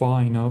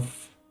far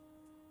enough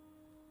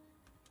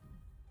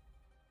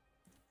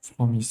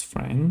from his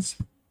friends.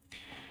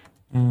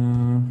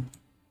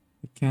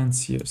 He can't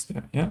see us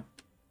there. Yeah,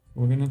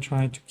 we're gonna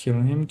try to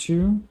kill him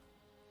too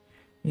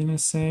in a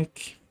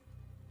sec.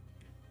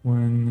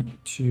 1,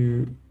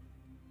 2,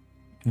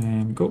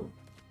 and go.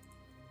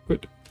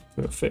 Good,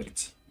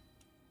 perfect.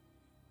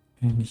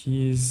 And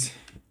he's,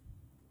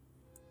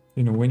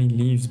 you know, when he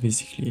leaves,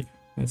 basically,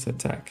 let's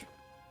attack.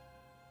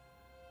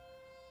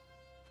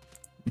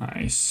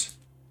 Nice.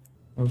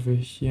 Over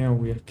here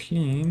we are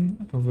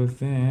clean. Over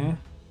there,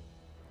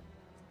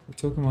 we're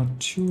talking about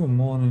 2 or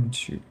more than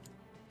 2.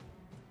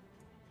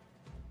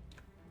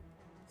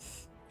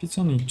 If it's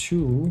only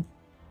 2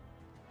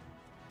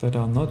 that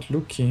are not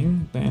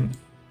looking, then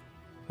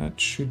that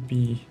should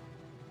be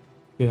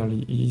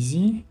fairly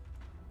easy.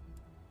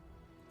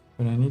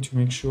 But I need to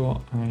make sure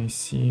I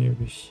see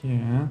over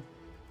here.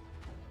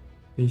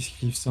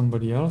 Basically, if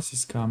somebody else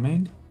is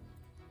coming.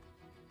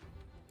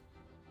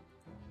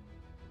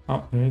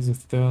 Oh, there is a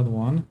third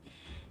one.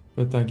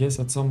 But I guess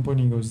at some point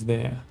he goes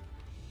there.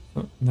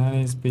 So that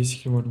is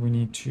basically what we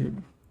need to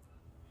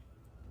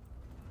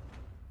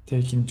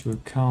take into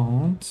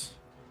account.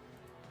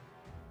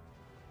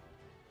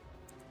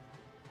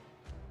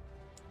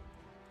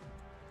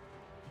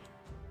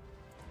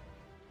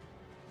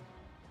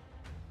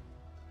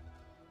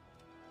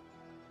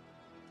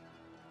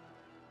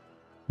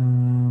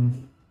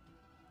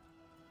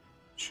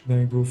 Should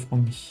I go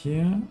from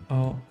here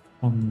or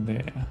from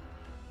there?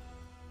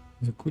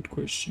 It's a good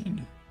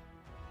question.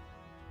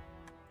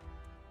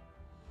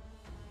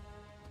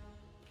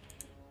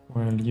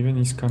 Well, even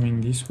he's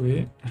coming this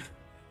way.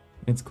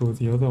 Let's go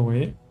the other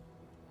way.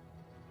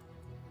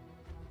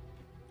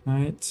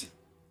 Right.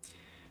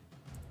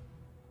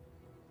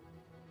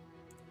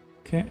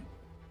 Okay.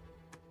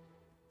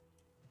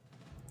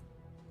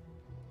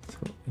 So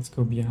let's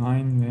go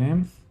behind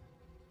them.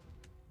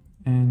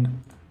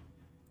 And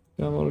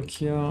double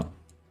kill.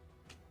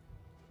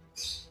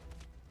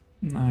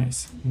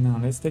 Nice. Now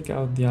let's take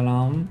out the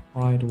alarm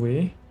right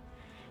away.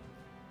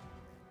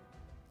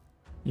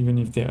 Even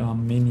if there are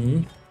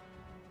many.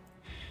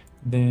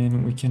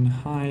 Then we can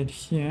hide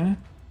here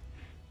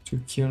to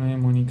kill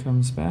him when he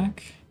comes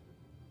back.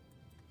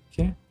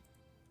 Okay.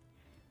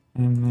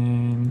 And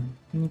then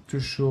I'm not too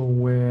sure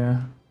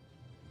where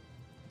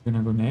we're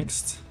gonna go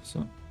next.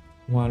 So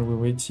while we're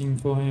waiting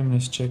for him,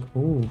 let's check.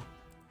 Oh,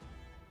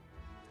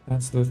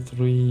 that's the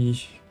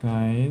 3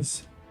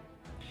 guys.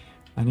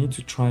 I need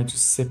to try to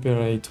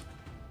separate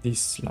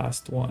this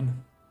last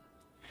one.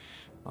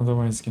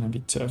 Otherwise it's gonna be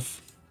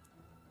tough.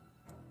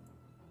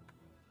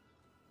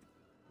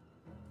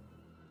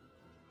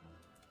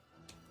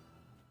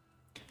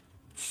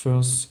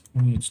 First,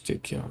 we need to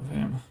take care of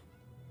them.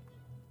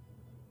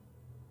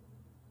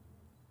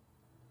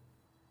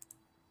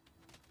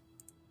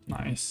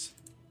 Nice.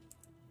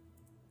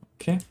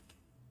 Okay.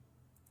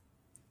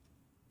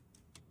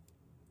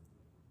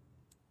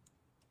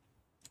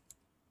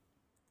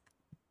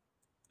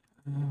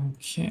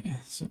 Okay,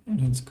 so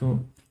let's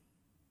go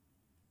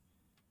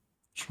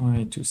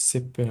try to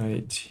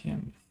separate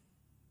him.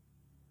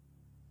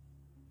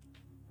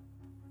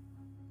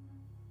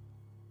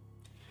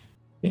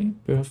 Okay,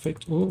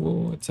 perfect.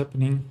 Oh, what's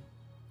happening?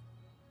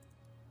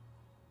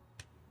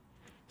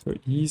 So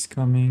he's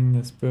coming,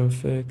 that's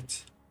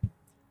perfect.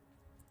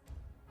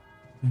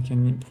 I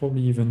can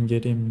probably even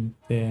get him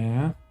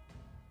there.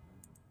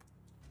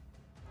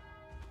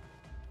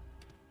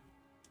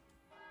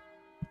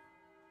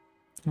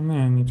 And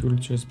then it will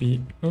just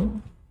be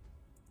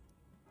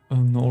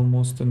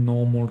almost a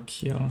normal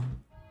kill.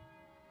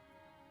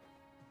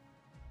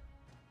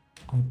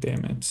 Oh,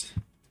 damn it.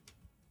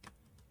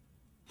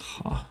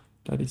 Ha,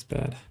 that is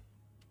bad.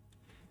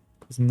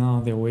 Because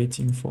now they're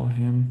waiting for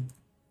him.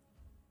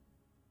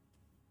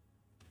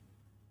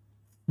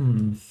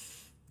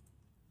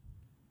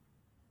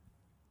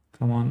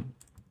 Come on.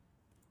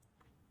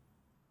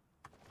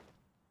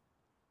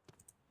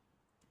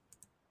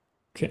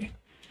 Okay.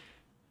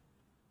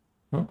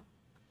 Oh.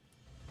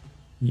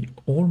 He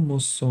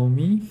almost saw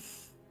me.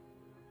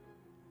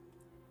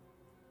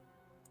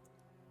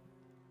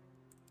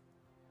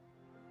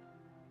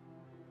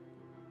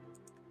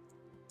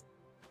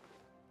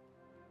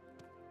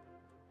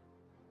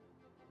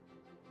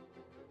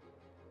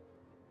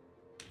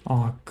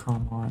 Oh,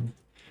 come on.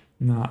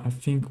 No, I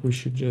think we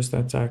should just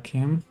attack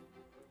him.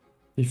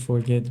 before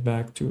he gets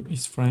back to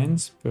his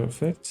friends.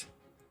 Perfect.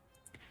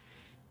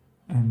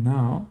 And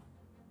now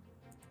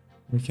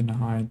we can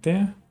hide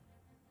there.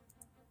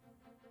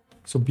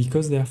 So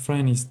because their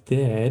friend is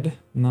dead,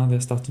 now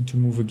they're starting to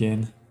move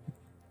again.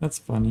 That's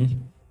funny.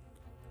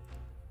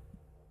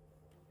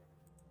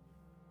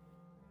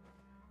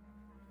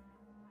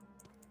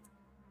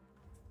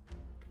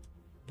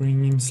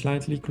 Bring him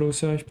slightly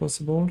closer if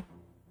possible.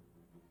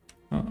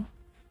 Oh,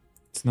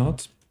 it's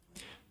not.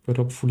 But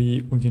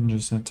hopefully we can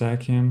just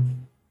attack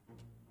him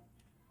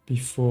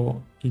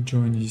before he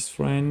joins his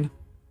friend.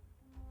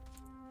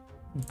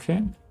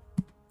 Okay.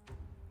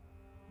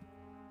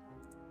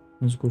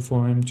 Let's go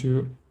for him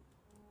too.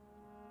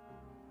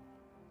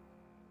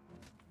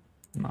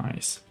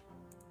 Nice.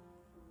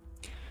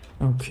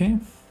 Okay.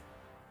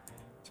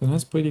 So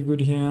that's pretty good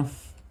here.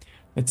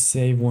 Let's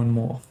save one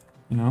more.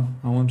 You know,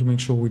 I want to make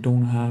sure we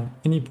don't have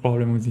any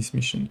problem with this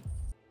mission.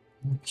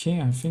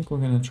 Okay, I think we're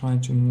gonna try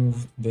to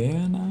move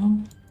there now.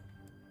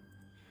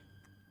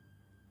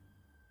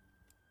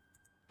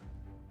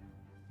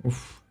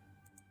 Oof.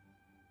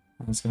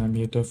 That's gonna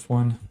be a tough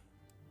one.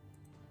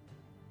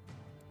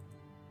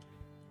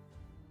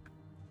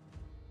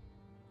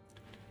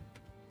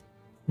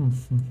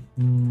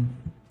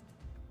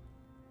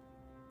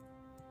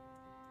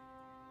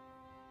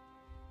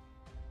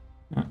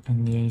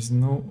 And there is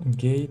no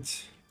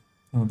gate.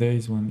 Oh, there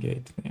is one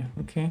gate there.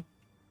 Okay.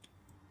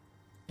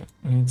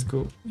 Let's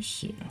go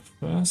here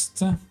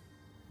first.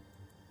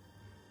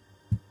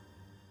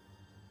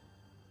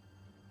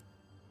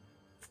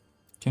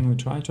 Can we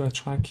try to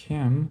attract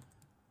him?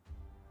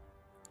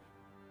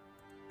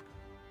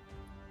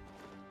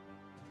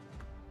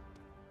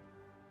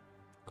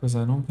 Because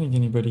I don't think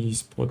anybody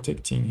is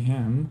protecting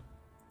him.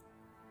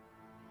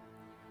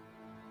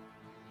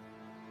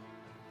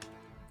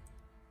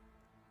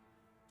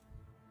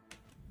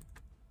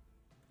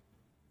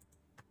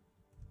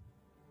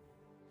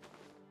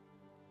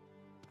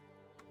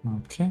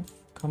 Okay,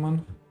 come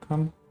on,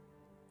 come.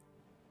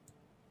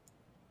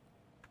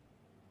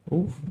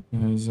 Oh,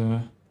 there is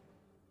a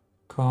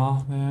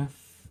car there.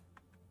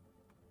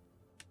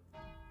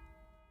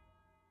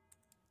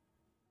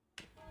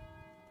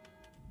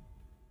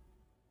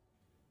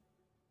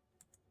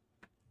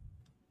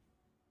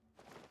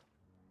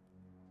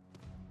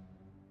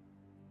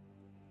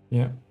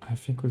 Yeah, I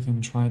think we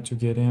can try to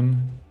get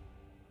him.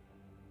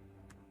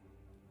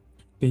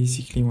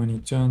 Basically, when he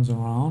turns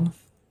around.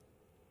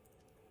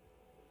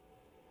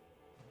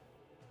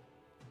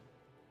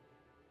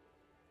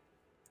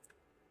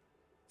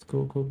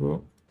 Go, go,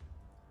 go.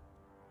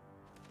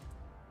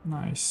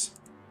 Nice.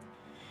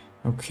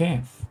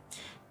 Okay.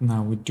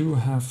 Now we do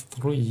have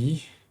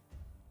 3.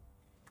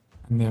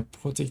 And they're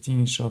protecting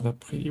each other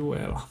pretty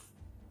well.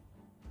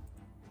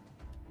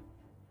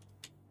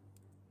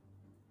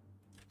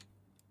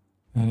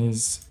 That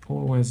is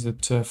always a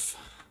tough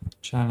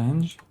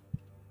challenge.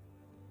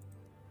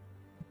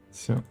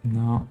 So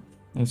now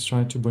let's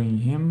try to bring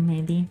him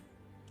maybe.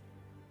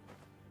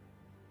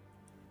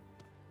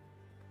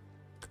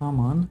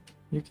 Come on.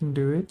 You can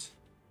do it.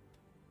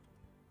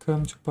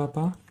 Come to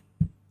Papa.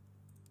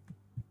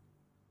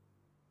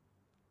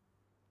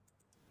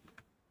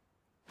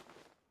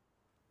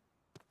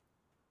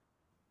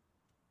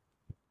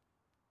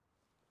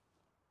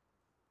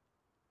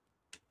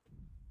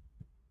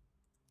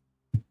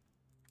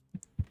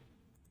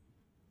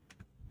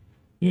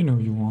 You know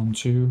you want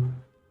to.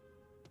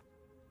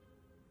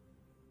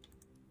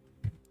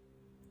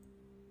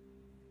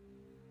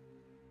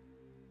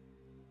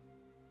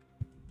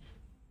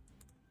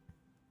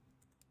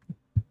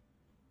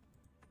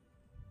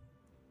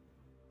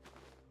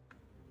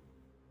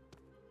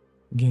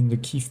 Again, the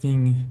key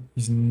thing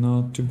is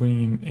not to bring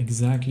him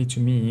exactly to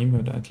me,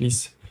 but at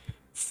least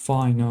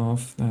far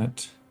enough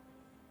that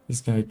this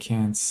guy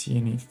can't see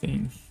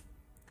anything.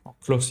 Or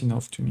close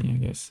enough to me, I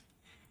guess,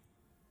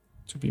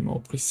 to be more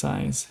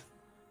precise.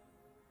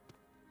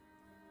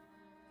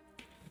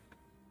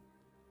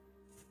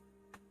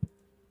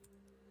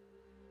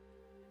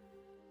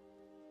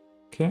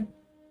 Okay.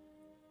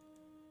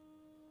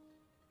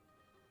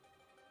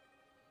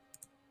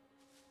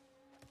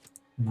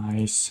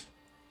 Nice.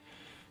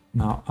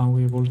 Now, are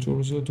we able to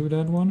also do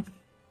that one?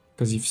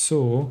 Because if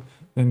so,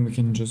 then we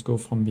can just go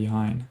from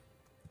behind.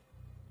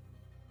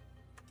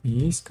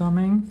 He is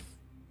coming.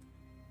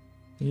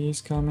 He is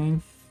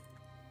coming.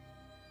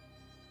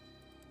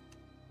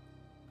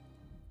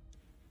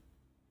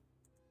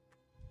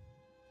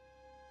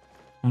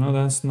 I know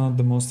that's not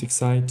the most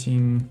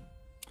exciting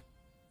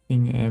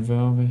thing ever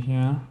over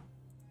here.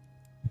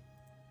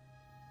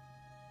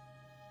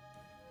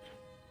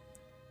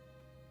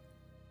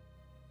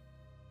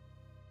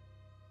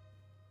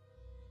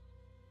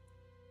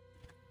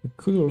 We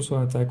could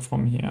also attack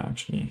from here,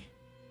 actually.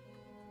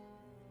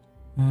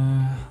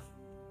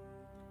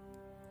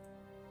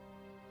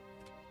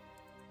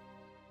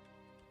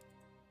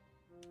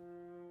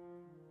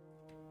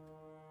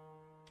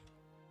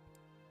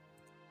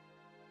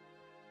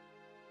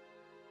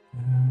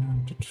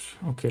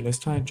 Okay, let's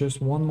try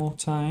just one more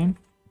time.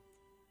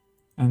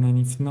 And then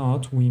if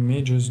not, we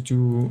may just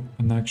do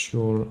an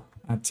actual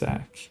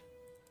attack.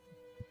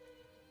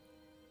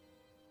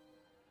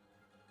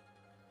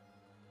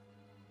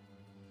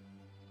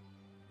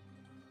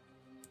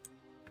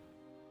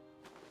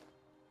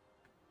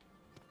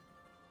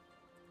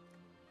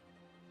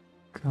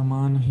 Come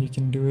on, you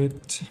can do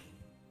it.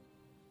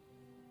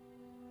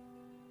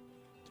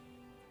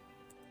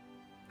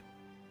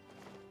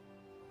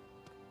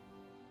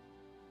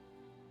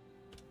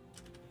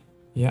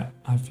 Yeah,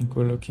 I think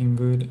we're looking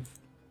good.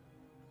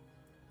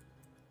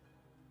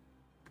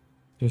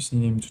 Just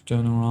need him to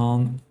turn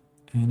around.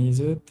 And he's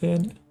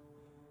dead.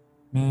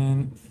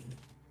 Man.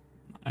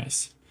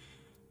 Nice.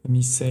 Let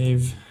me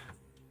save.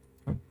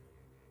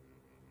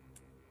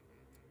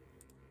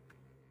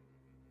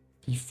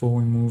 Before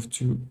we move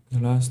to the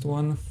last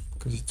one,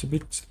 because it's a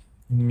bit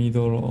in the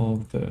middle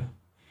of the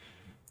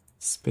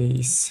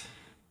space.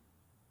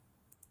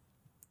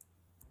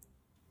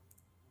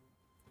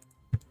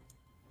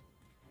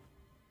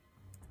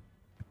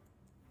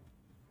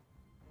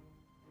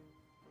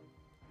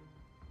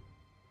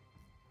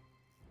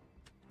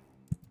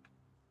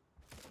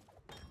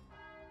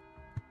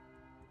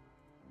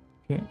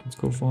 Okay, let's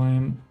go for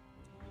him.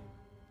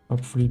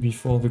 Hopefully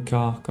before the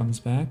car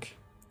comes back.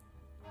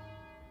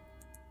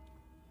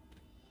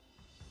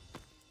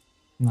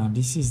 Now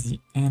this is the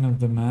end of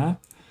the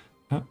map.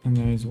 Oh, and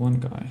there is one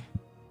guy.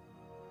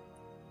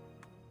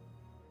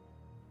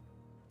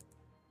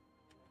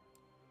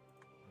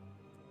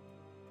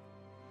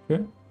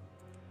 Okay,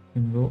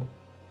 can go.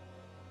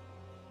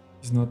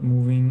 He's not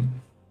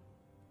moving.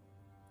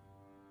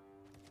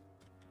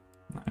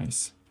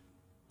 Nice.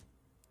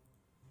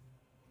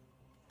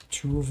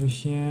 Two over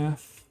here.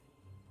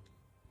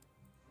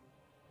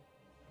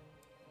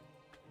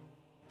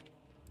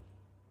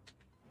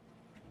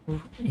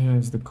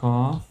 Here's the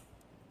car.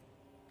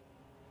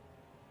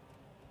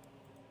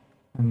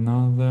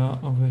 Another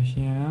over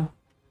here.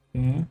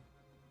 Okay.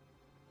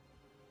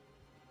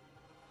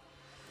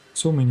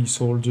 So many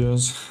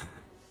soldiers.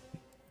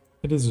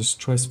 It is a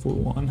stressful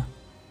one.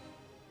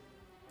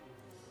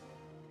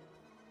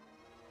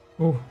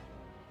 Oh.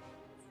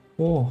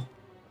 4.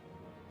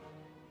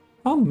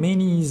 How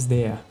many is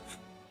there?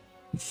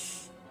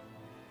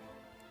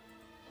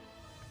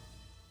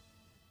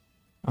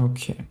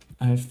 Okay,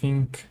 I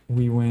think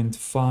we went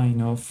far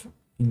enough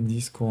in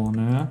this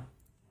corner.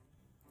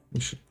 We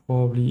should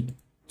probably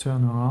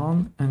turn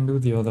around and do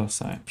the other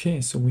side.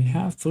 Okay, so we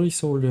have 3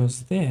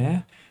 soldiers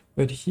there,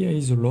 but here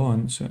he's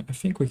alone. So I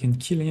think we can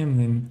kill him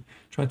and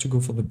try to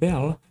go for the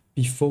bell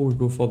before we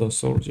go for those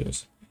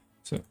soldiers.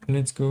 So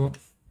let's go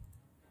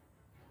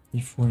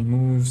before he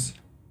moves.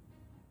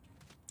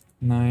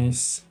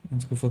 Nice.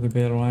 Let's go for the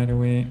bell right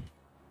away.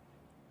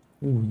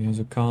 Ooh, there's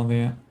a car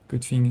there.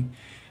 Good thing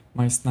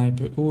my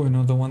sniper. Oh,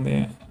 another one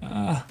there.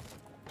 Ah,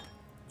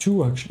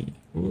 2 actually.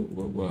 Whoa,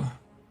 whoa, whoa.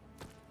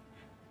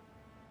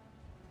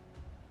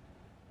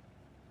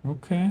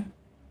 Okay.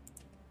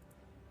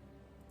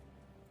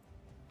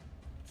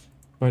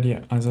 But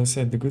yeah, as I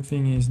said, the good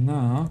thing is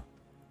now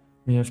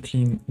we have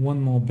cleaned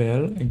 1 more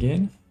bell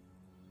again.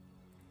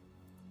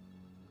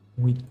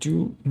 We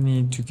do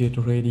need to get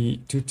ready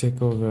to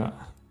take over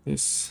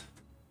this.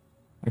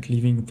 Like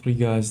leaving 3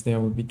 guys there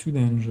would be too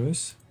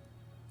dangerous.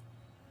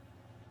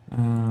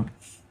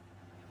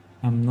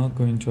 I'm not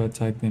going to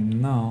attack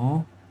them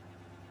now.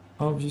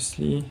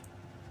 Obviously,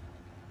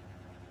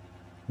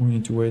 we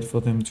need to wait for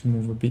them to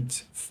move a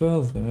bit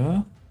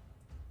further.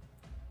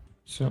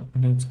 So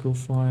let's go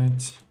for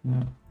it.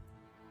 Now,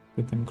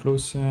 get them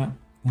closer.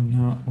 And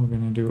now we're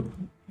gonna do,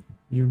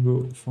 you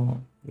go for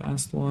the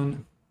last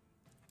one.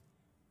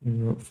 You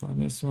go for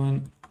this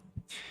one.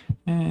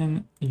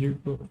 And you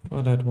go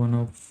for that one.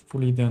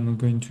 Hopefully they're not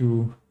going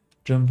to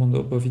jump on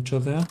top of each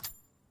other.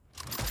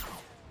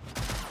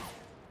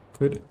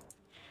 Good.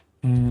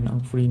 And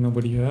hopefully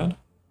nobody heard.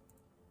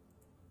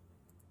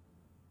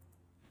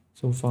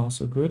 So far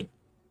so good.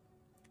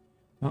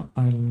 Oh,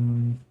 I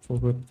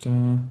forgot.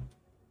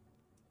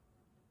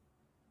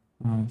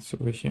 It's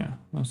over here.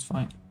 That's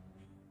fine.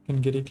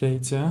 Can get it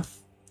later.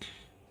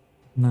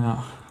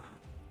 Now,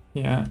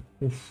 yeah,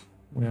 oof,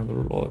 we have a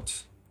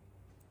lot.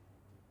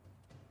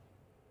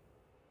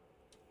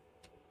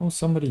 Oh,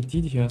 somebody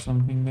did hear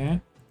something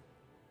there.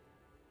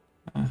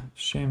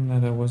 Shame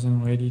that I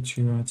wasn't ready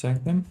to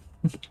attack them.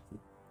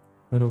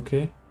 But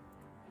okay.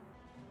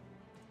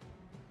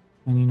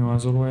 And you know,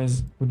 as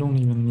always, we don't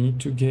even need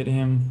to get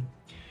him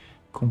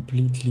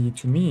completely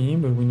to me,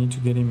 but we need to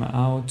get him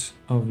out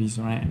of his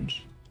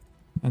range.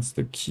 That's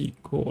the key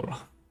goal.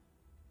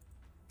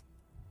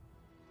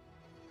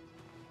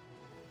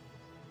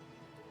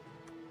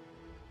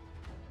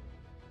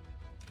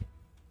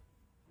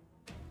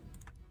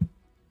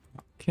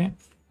 Okay.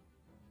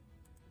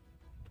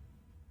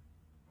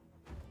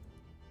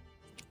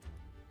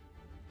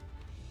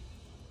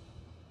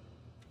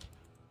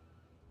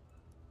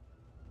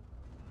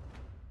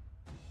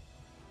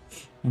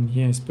 And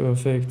here is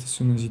perfect. As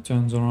soon as he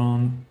turns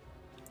around,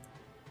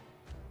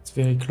 it's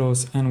very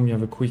close, and we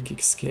have a quick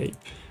escape.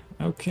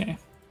 Okay,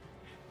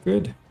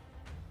 good.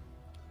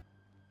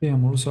 Okay,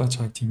 I'm also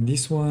attracting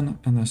this one,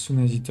 and as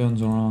soon as he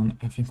turns around,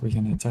 I think we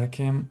can attack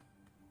him.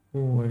 Oh,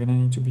 we're gonna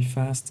need to be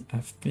fast. I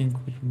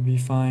think we will be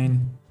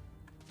fine.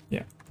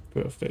 Yeah,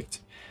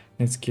 perfect.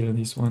 Let's kill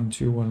this one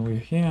too while we're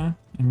here,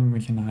 and then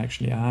we can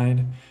actually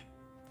hide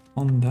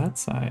on that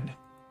side.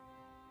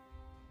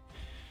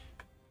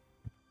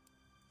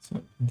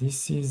 So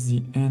this is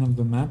the end of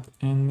the map,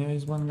 and there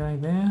is one guy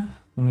there.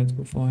 So let's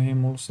go for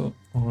him also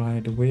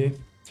right away.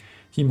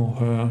 Him or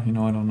her, you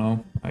know, I don't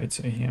know. I'd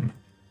say him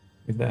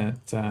with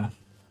that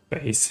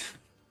face.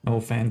 No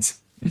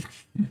offense.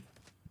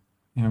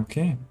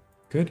 Okay,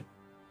 good.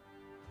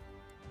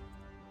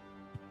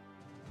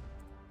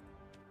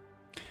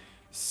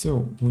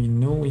 So we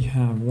know we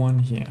have one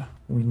here.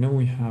 We know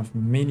we have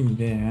many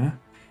there,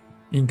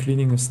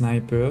 including a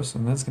sniper, so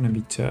that's gonna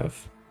be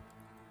tough.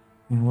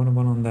 And what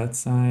about on that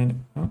side?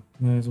 Oh,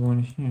 there's one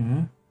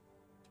here.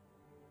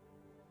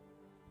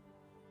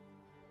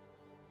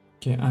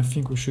 Okay, I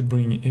think we should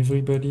bring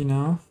everybody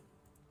now,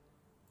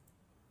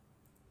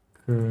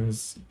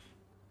 because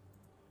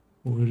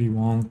we really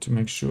want to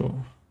make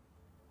sure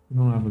we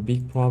don't have a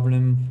big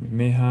problem. We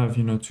may have,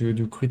 you know, to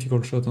do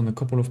critical shot on a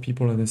couple of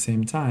people at the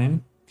same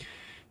time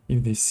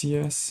if they see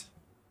us.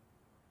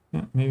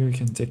 Yeah, maybe we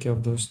can take care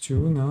of those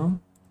two now.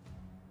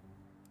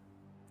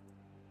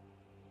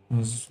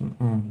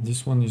 Oh,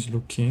 this one is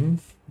looking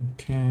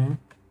okay.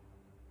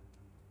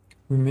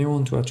 We may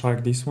want to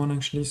attract this one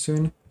actually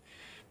soon,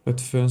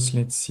 but first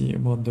let's see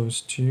about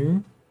those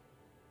two.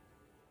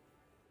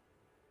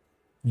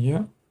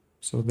 Yeah,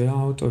 so they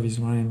are out of his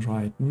range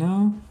right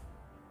now.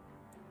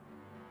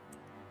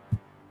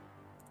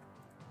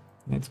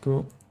 Let's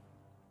go.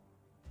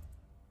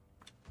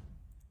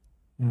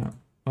 Yeah,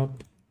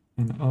 up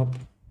and up.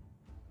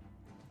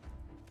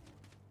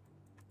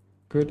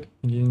 Good,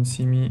 he didn't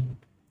see me.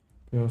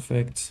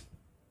 Perfect.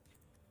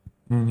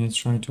 And let's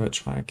try to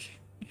attract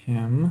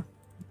him.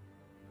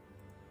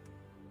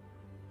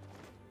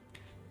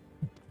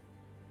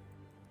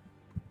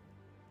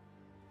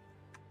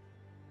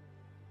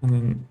 And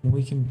then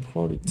we can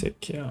probably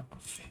take care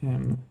of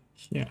him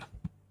here.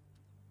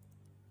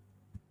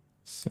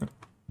 So,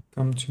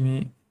 come to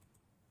me.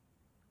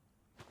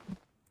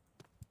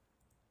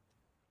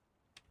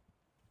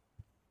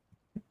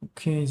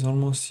 Okay, he's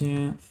almost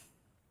here.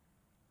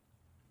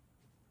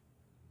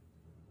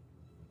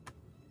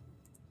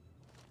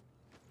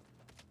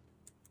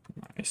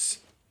 Nice.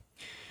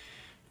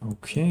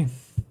 Okay.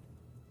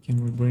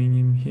 Can we bring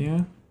him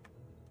here?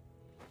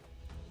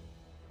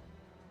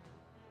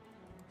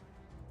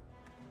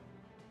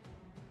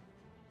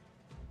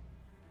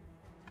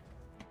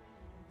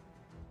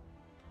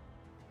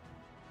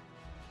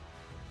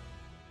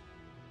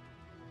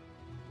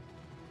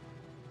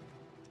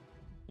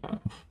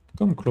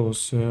 Come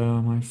closer,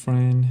 my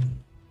friend.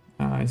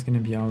 He's gonna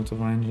be out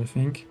of range, I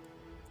think.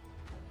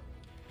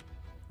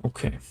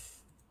 Okay.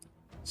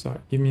 Sorry,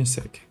 give me a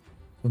sec.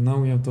 So now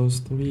we have those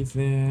three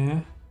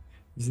there.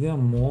 Is there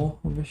more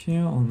over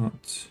here or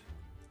not?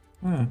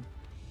 Ah,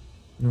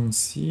 I don't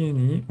see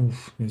any.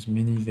 Oof, there's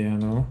many there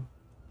though.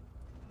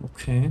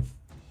 Okay.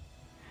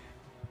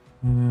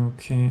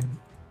 Okay.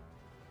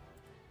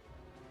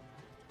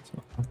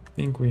 So I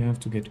think we have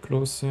to get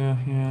closer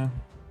here.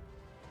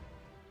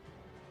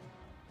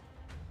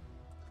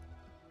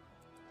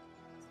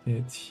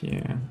 Get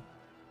here.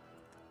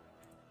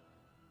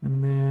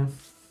 And there.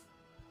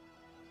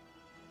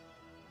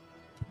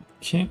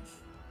 Okay.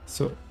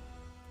 So,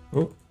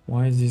 oh,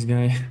 why is this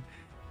guy?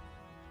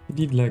 He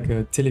did like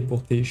a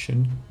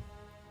teleportation.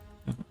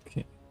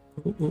 Okay.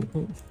 Oh, oh,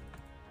 oh.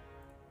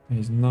 That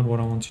is not what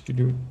I wanted to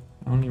do.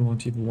 I only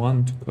wanted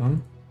one to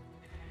come.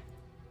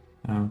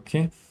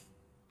 Okay.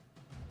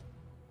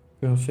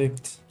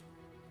 Perfect.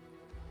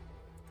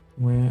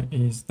 Where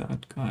is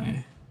that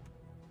guy?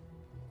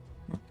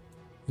 Oh,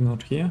 he's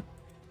not here.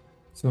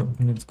 So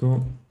let's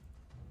go.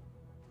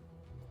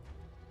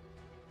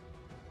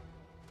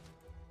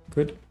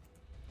 Good.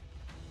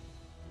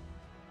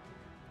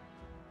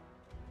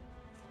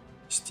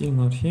 Still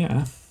not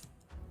here.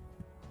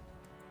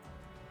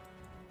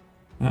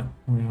 Ah,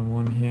 we have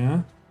one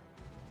here.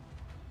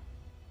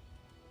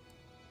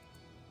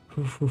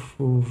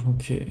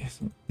 Okay,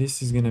 so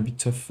this is gonna be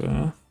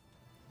tougher.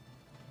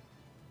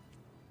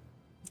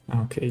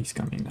 Okay, he's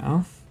coming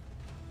now.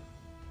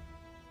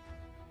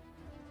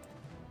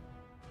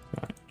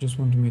 Right, just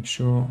want to make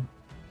sure.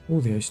 Oh,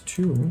 there's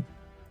two.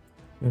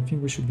 I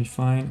think we should be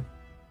fine.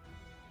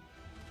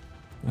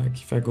 Like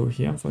if I go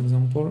here, for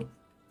example,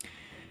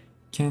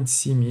 can't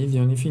see me. The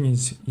only thing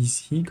is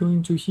he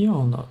going to here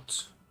or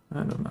not? I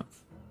don't know.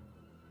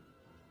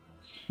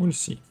 We'll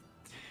see.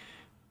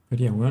 But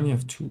yeah, we only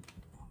have two.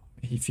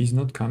 If he's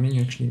not coming,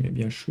 actually,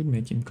 maybe I should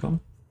make him come.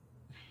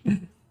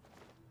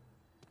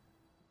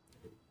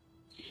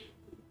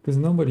 Because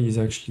nobody is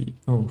actually...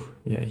 Oh,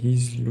 yeah,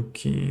 he's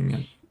looking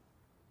at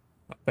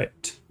a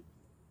pet.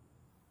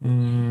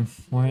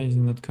 Why is he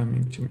not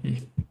coming to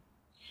me?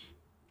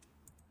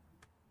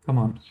 Come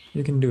on,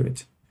 you can do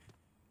it.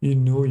 You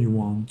know you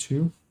want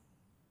to.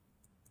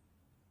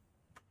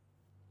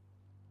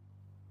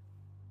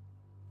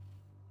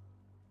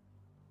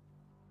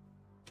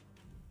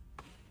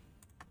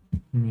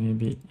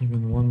 Maybe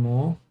even one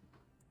more.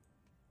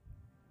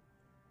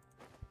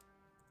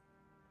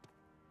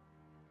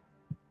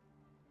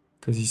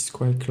 Because he's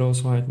quite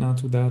close right now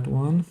to that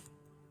one.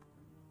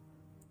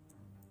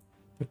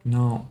 But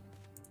now,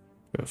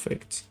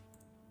 perfect.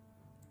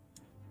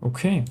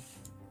 Okay.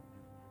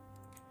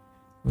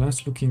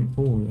 That's looking...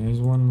 Oh, there's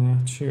one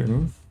there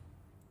too.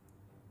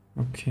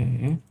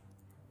 Okay.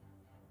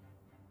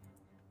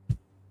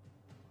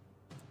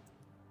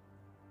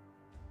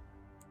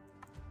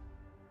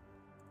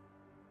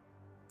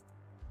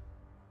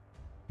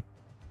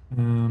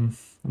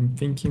 I'm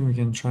thinking we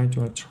can try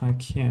to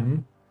attract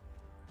him.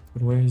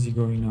 But where is he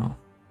going now?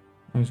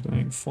 Oh, he's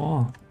going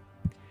far.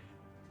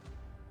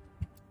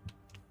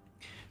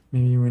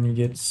 Maybe when he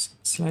gets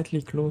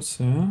slightly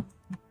closer,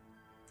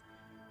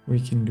 we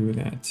can do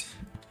that.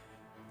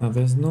 Now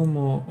there's no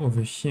more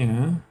over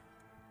here.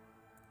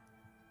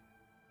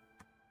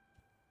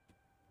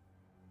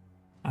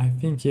 I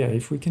think, yeah,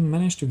 if we can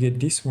manage to get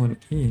this one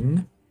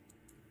in.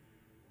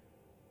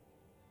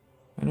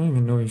 I don't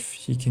even know if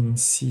he can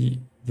see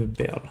the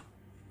bell.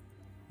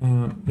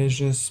 Let's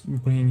just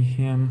bring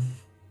him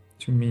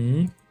to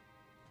me.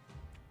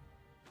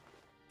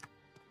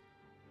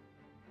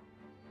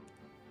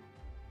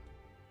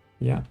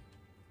 Yeah.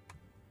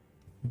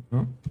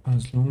 Oh,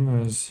 as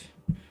long as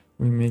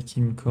we make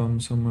him come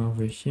somewhere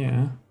over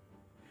here,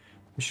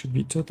 we should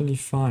be totally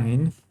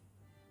fine.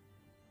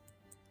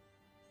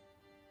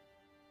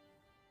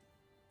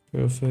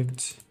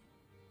 Perfect.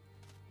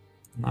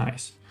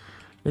 Nice.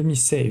 Let me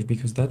save,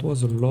 because that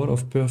was a lot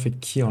of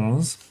perfect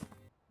kills.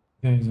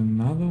 There is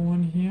another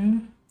one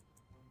here.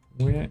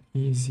 Where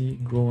is he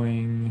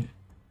going?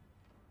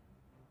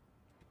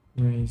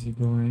 Where is he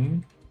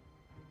going?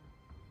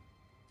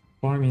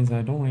 Problem is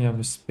I don't really have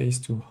a space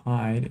to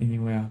hide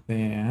anywhere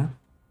there.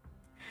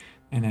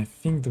 And I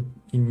think that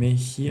he may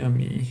hear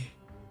me.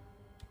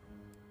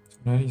 So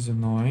that is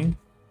annoying.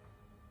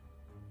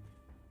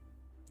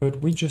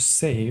 But we just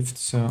saved,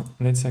 so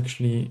let's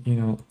actually, you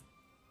know,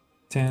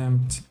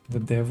 tempt the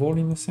devil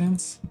in a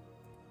sense.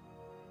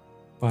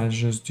 By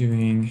just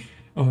doing...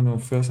 Oh no,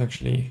 first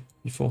actually,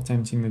 before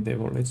tempting the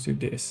devil, let's do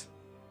this.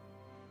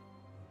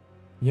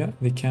 Yeah,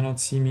 they cannot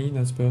see me,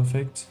 that's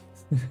perfect.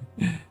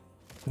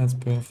 That's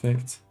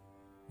perfect.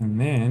 And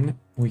then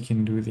we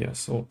can do the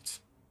assault.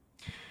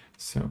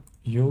 So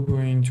you're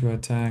going to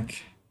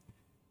attack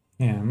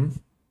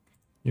him.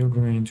 You're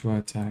going to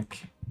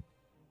attack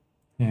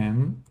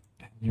him.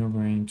 And you're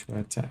going to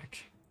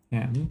attack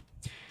him.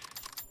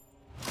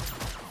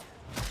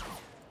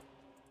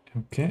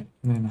 Okay,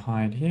 and then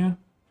hide here.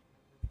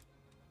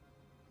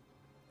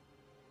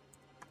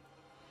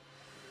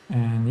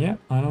 And yeah,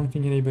 I don't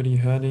think anybody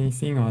heard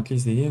anything, or at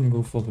least they didn't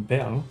go for the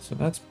bell. So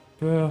that's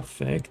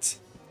perfect.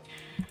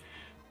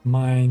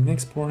 My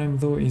next problem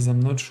though is I'm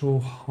not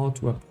sure how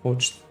to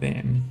approach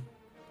them.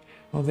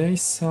 Oh, there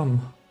is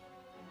some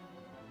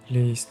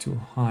place to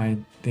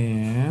hide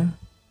there.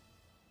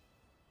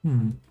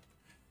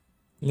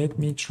 Let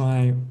me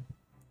try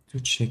to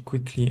check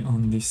quickly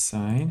on this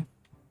side.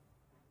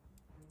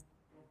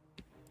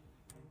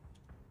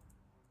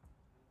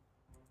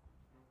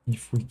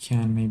 If we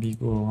can maybe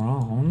go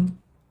around.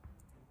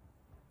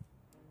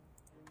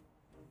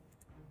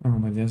 Oh,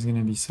 but there's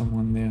gonna be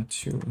someone there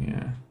too,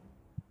 yeah.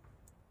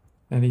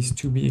 That is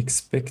to be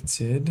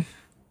expected.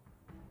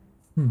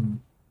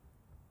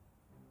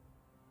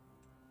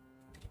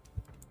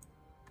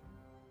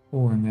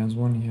 Oh, and there's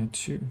one here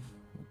too.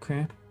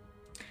 Okay.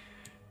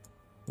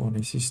 Well,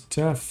 this is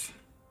tough.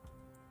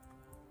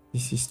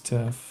 This is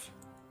tough.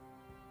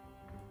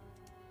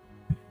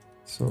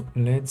 So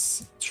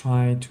let's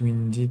try to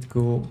indeed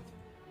go...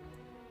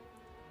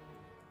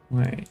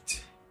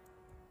 Wait.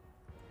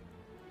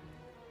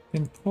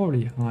 Can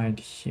probably hide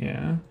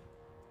here.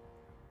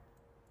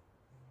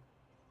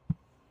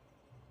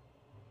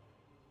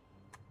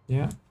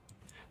 Yeah.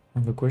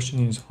 And the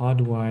question is, how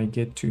do I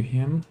get to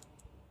him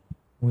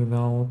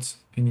without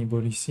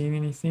anybody seeing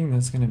anything?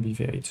 That's gonna be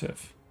very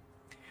tough.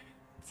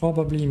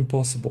 Probably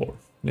impossible,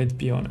 let's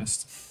be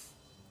honest.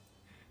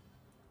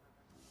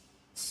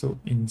 So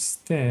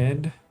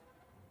instead,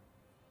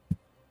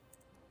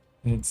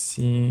 let's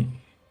see,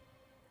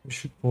 we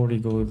should probably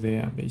go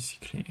there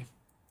basically.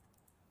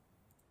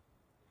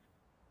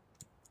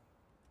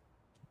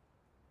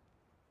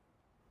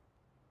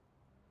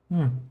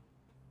 I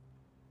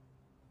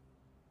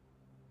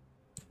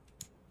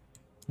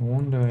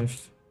wonder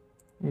if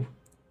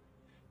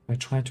I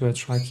try to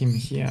attract him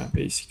here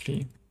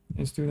basically.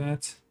 Let's do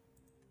that.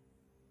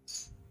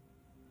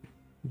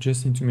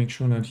 Just need to make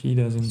sure that he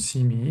doesn't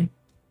see me.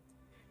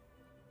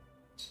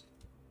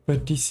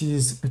 But this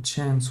is a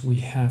chance we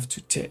have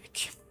to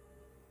take.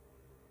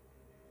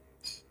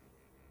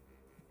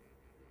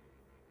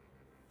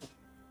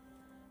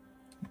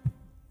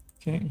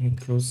 Okay,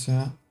 get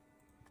closer.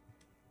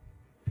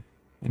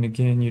 And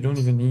again, you don't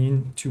even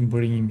need to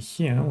bring him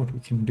here. What we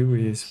can do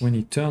is, when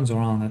he turns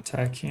around,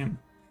 attack him.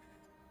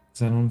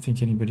 Because I don't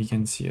think anybody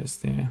can see us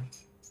there.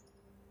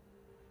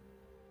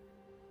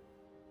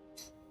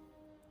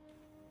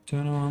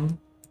 Turn on.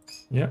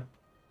 Yep.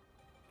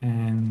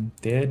 and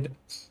dead.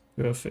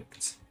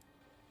 Perfect.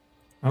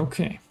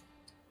 Okay.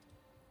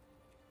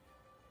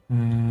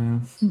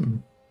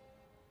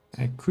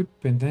 I could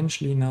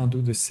potentially now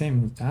do the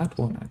same with that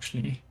one,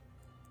 actually.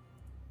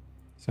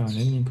 So let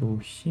me go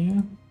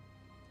here.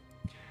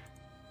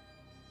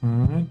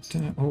 Alright,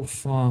 how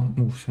far?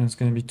 Oof, that's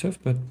gonna be tough,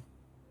 but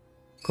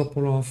a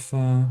couple of...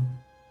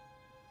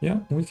 yeah,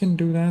 we can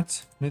do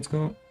that. Let's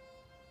go.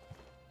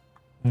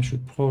 I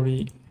should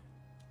probably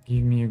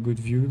give me a good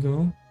view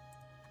though.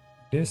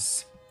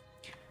 This.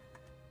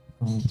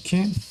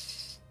 Okay.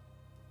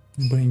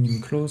 Bring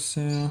him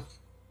closer.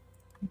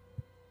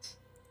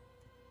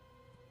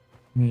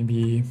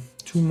 Maybe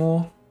 2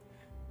 more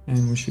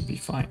and we should be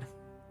fine.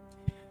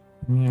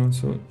 Let me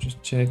also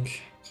just check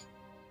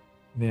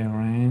their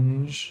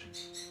range.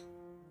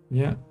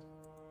 Yeah,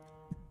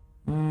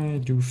 I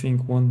do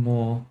think 1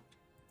 more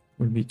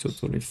will be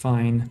totally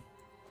fine,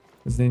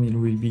 because then it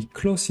will be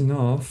close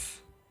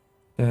enough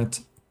that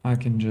I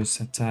can just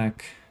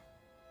attack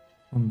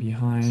from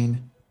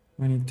behind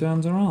when it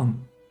turns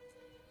around.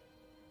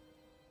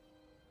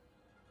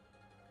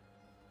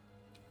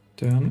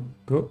 Turn,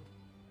 go.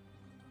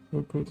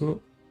 Go, go,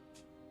 go.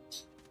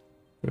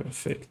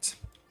 Perfect.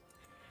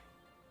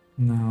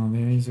 Now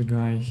there is a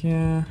guy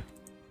here.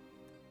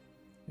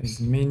 There's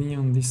many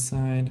on this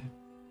side.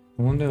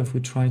 I wonder if we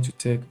try to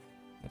take...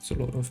 That's a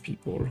lot of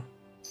people.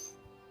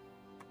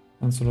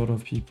 That's a lot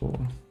of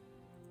people.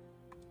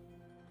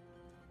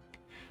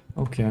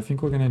 Okay, I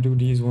think we're gonna do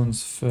these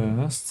ones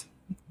first.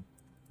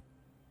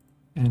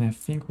 And I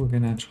think we're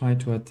gonna try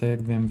to attack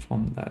them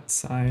from that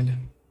side.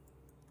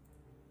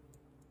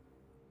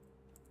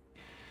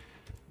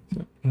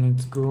 So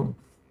let's go.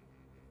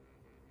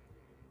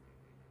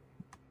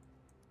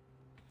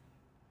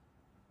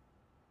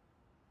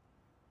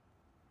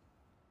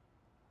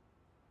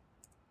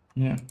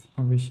 Yeah,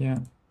 over here.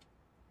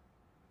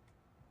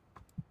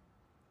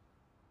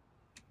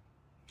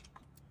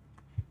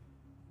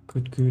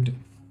 Good, good.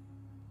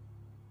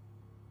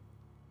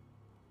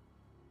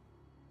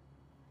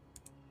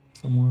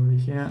 Somewhere over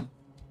here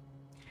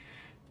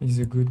is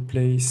a good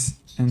place,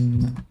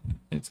 and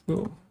let's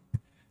go.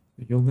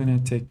 You're gonna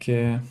take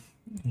care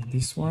of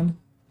this one.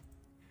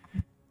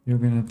 You're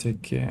gonna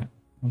take care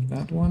of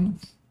that one.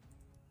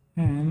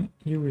 And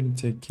you will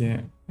take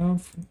care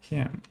of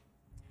him.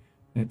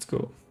 Let's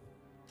go.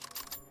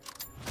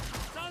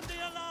 Sound the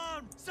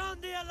alarm!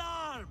 Sound the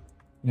alarm!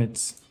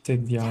 Let's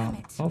take the Damn alarm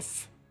it.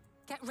 off.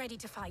 Get ready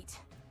to fight.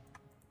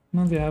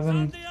 No, they Sound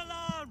haven't. the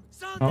alarm!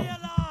 Sound Oh. the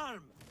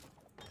alarm!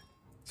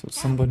 So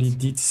somebody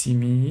did see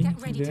me, Get I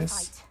ready to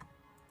guess. fight.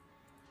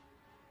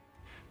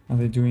 Are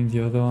they doing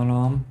the other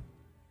alarm?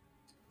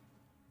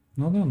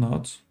 No, they're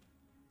not.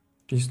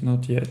 At least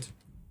not yet.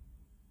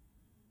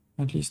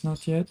 At least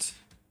not yet.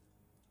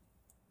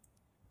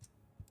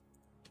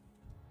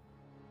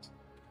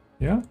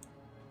 Yeah,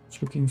 it's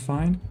looking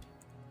fine.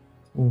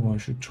 Oh, I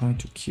should try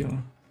to kill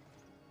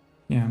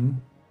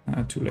him.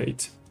 Too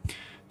late.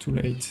 Too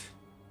late.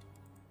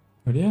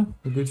 But yeah,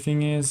 the good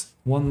thing is,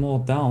 1 more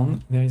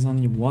down, there is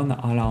only 1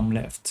 alarm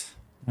left,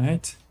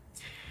 right?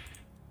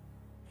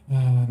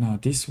 Now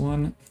this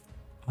one,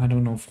 I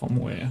don't know from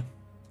where.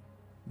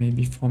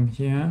 Maybe from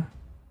here.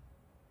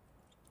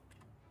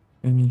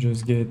 Let me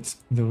just get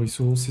the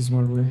resources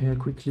while we're here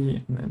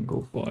quickly and then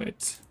go for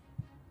it.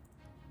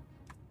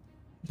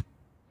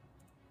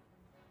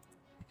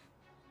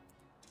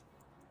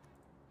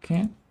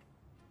 Okay.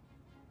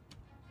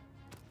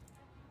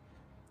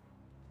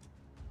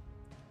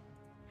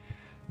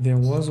 There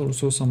was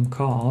also some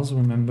cars,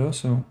 remember,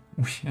 so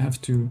we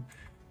have to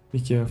be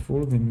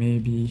careful. They may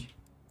be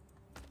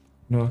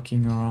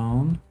lurking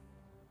around.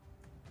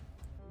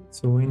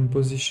 So in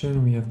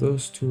position, we have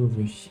those 2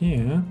 over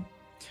here.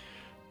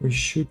 We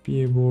should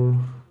be able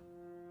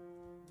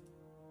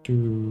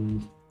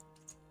to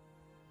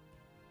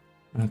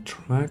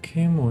attract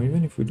him, or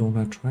even if we don't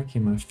attract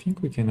him, I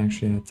think we can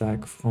actually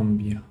attack from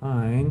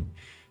behind.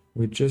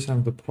 We just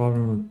have the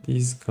problem of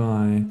this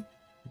guy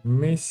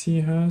may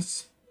see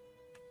us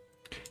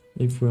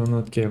if we are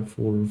not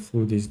careful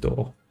through this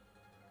door.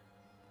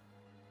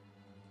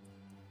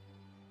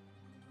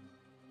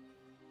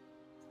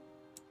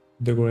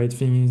 The great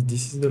thing is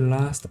this is the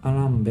last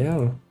alarm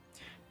bell.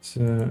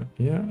 So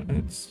yeah,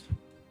 let's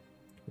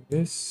do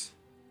this.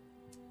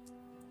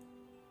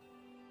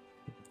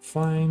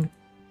 Fine.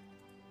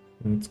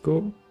 Let's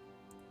go.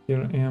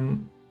 Here I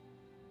am.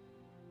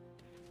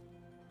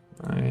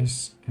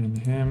 Nice. And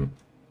him.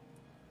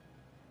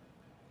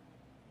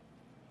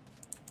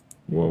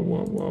 Whoa,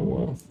 whoa, whoa,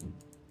 whoa.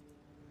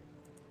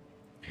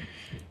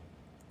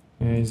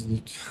 Is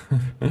it?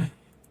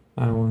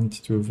 I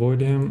wanted to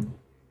avoid him.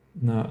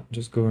 Now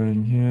just go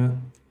in here.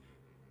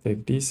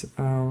 Take this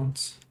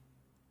out.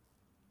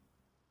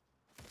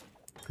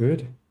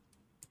 Good.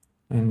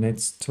 And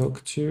let's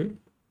talk to...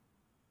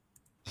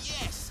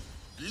 Yes,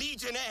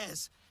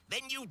 Legionnaires.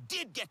 Then you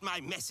did get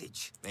my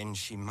message. Then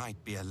she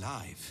might be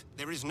alive.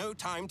 There is no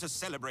time to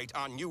celebrate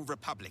our new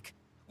republic.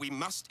 We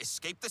must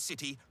escape the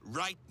city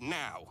right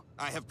now.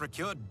 I have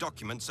procured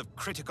documents of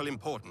critical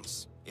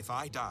importance. If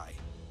I die,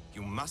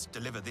 You must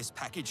deliver this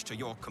package to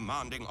your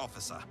commanding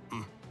officer.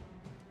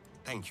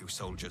 Thank you,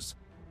 soldiers.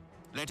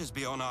 Let us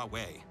be on our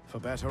way. For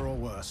better or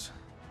worse,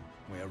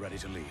 we are ready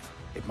to leave.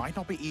 It might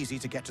not be easy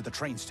to get to the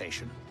train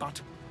station,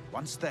 but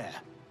once there,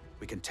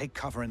 we can take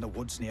cover in the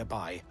woods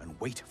nearby and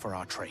wait for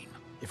our train.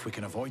 If we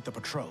can avoid the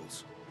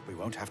patrols, we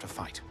won't have to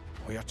fight.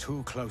 We are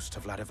too close to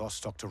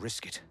Vladivostok to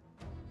risk it.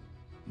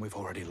 We've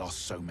already lost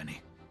so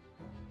many.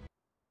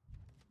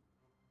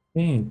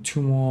 Okay,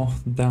 2 more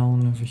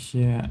down over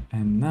here,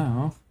 and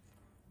now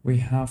we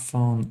have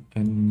found a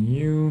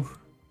new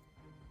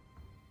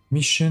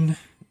mission.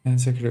 And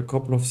it's actually a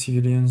couple of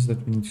civilians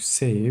that we need to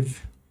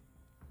save.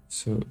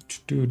 So to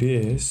do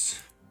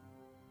this,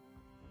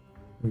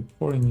 we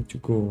probably need to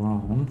go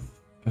around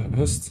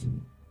first.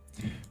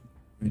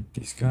 With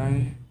this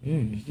guy, yeah,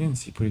 you can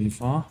see pretty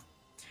far.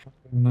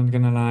 I'm not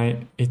gonna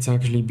lie, it's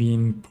actually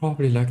been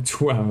probably like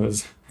 2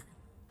 hours.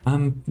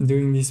 I'm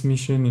doing this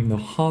mission in the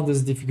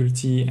hardest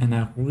difficulty and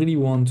I really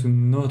want to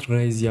not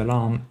raise the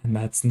alarm, and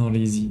that's not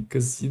easy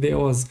because there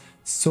was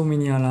so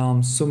many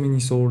alarms, so many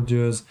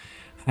soldiers.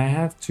 I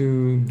have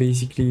to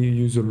basically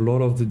use a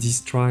lot of the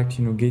distract,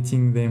 you know,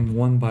 getting them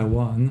one by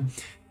one,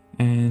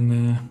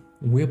 and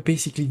we're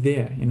basically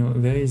there. You know,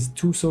 there is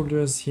 2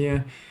 soldiers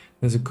here,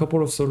 there's a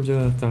couple of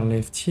soldiers that are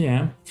left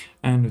here,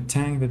 and a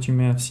tank that you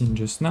may have seen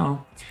just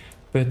now.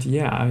 But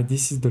yeah,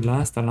 this is the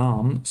last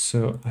alarm,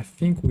 so I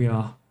think we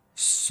are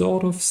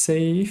sort of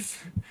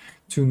safe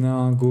to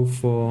now go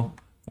for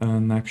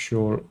an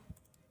actual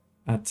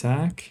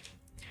attack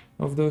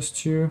of those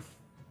 2.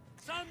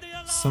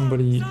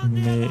 Somebody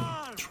may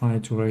try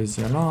to raise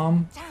the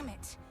alarm,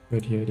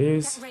 but here it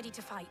is. Get ready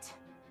to fight.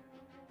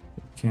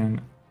 We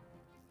can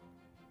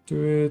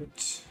do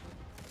it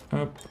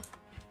up.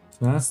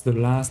 So that's the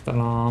last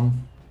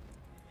alarm.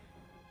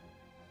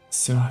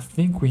 So I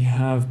think we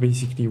have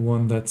basically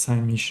won that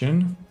side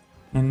mission,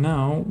 and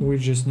now we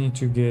just need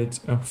to get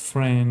a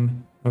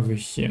friend over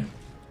here.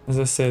 As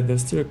I said,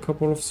 there's still a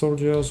couple of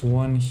soldiers,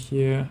 one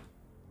here,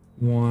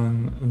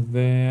 one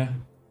there,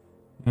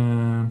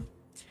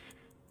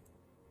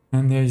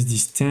 and there is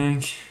this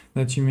tank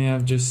that you may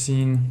have just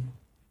seen.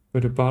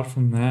 But apart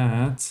from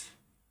that,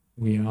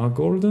 we are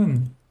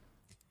golden.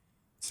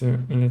 So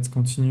let's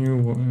continue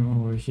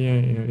over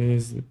here. Here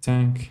is the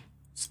tank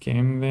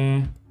scam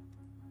there.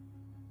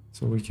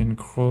 So we can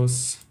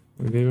cross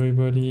with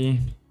everybody.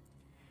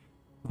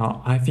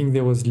 Now, I think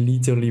there was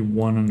literally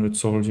 100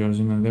 soldiers.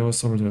 You know, there were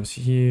soldiers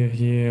here,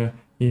 here,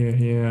 here,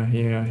 here,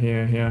 here,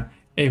 here, here,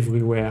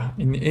 everywhere.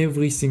 In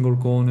every single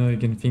corner you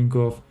can think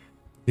of,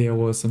 there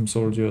were some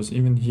soldiers.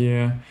 Even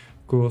here,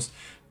 of course.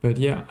 But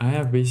yeah, I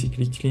have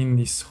basically cleaned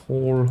this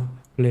whole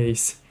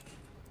place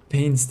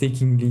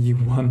painstakingly,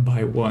 one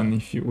by one,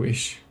 if you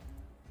wish.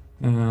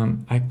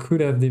 I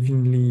could have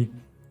definitely,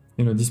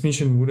 you know, this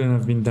mission wouldn't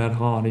have been that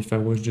hard if I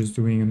was just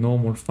doing a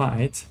normal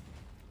fight.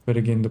 But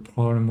again, the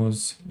problem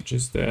was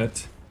just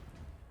that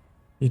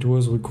it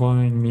was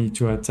requiring me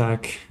to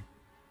attack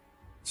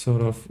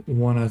sort of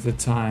one at a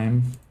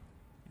time,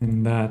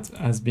 and that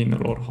has been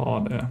a lot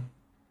harder.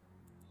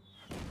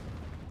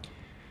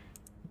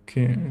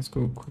 Okay, let's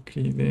go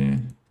quickly there.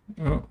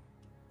 Oh,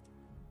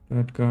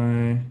 that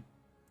guy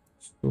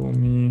stole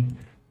me.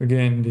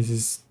 Again, this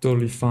is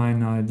totally fine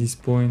now at this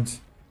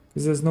point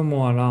because there's no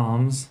more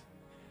alarms.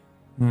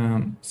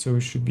 So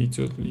we should be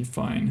totally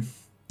fine.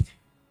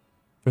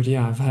 But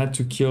yeah, I've had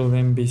to kill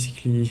them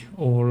basically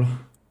all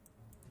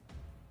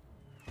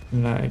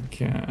like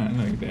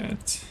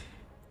that.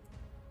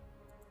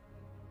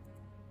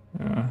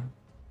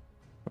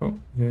 Oh,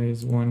 there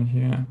is one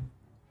here.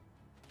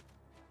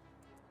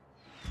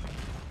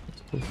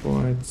 Let's go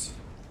for it.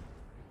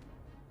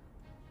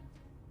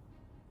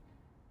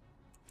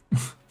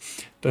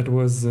 That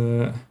was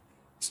a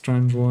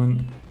strange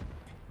one,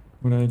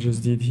 what I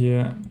just did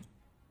here.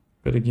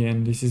 But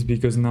again, this is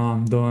because now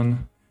I'm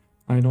done.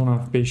 I don't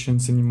have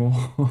patience anymore.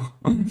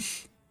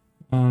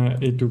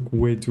 It took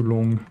way too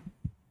long.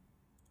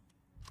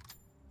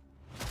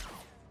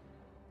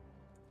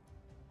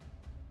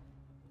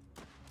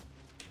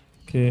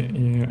 Okay,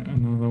 here,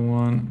 another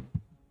one.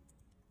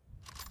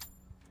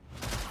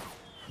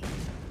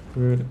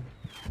 Good.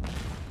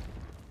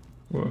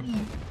 Whoa.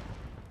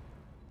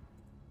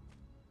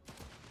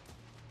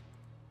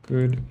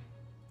 Good.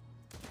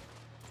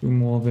 2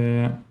 more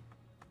there.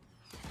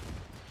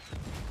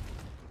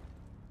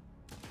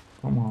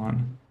 Come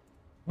on.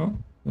 Oh,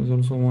 there's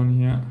also one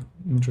here,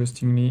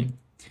 interestingly.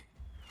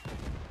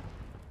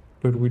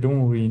 But we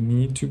don't really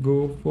need to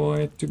go for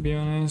it, to be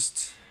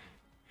honest.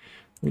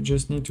 We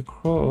just need to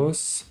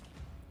cross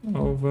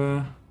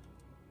over.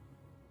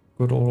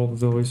 Got all of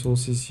the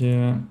resources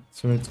here.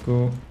 So let's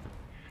go.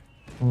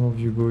 All of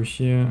you go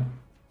here.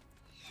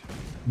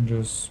 And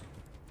just...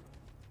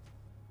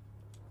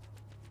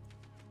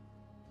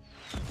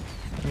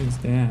 What is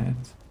that?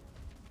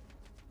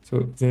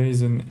 So there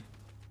is an...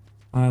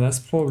 that's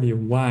probably a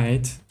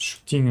white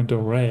shooting at a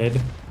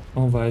red,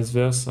 or vice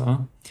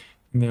versa.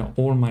 And they're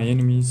all my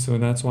enemies, so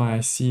that's why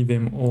I see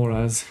them all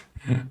as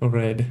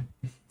red.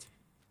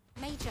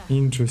 Major,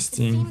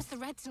 Interesting.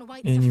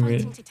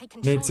 Anyway,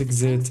 let's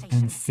exit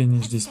and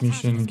finish this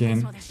mission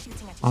again.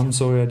 I'm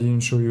sorry I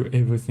didn't show you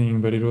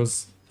everything, but it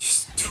was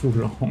just too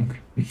long.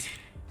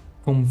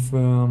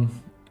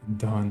 Confirm.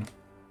 Done.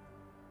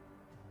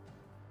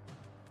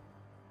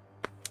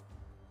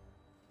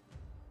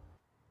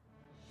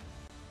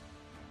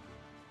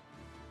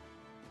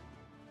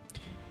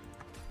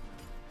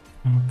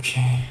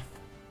 Okay.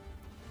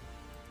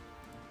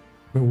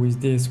 But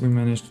with this, we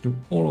managed to do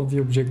all of the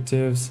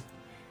objectives.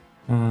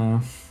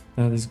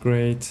 That is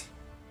great.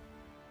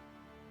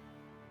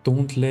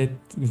 Don't let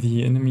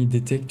the enemy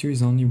detect you.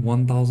 It's only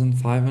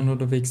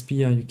 1500 of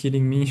XP. Are you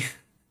kidding me?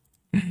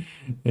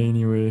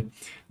 Anyway,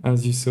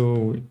 as you saw,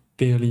 we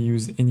barely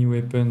use any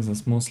weapons.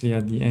 That's mostly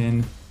at the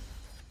end.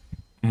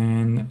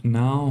 And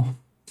now,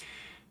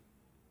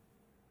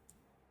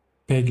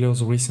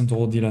 Pegler's recent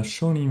ordeal has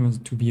shown him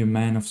to be a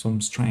man of some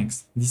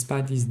strength,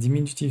 despite his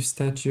diminutive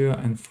stature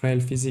and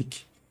frail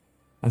physique.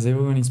 As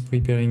everyone is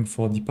preparing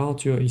for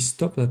departure, he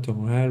stopped at a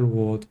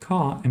railroad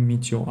car and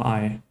meets your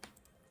eye.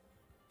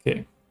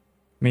 Okay,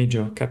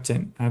 Major,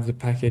 Captain, I have the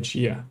package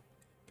here,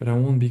 but I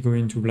won't be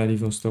going to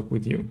Vladivostok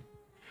with you.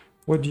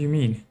 What do you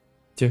mean?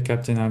 Dear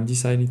Captain, I've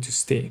decided to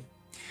stay.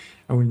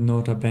 I will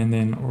not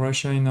abandon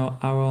Russia in our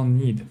hour of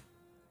need.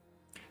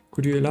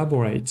 Could you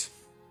elaborate?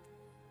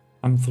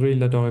 I'm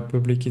thrilled that our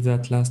republic is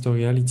at last a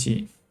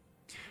reality.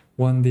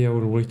 One day I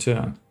will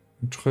return,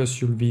 and trust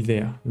you'll be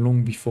there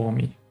long before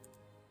me.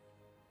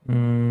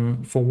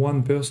 For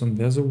one person,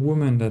 there's a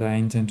woman that I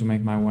intend to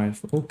make my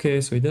wife. Okay,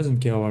 so he doesn't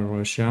care about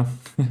Russia.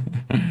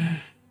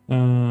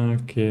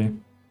 Okay.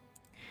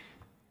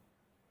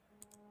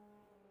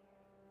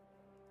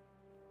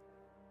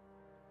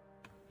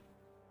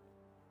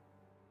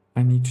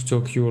 I need to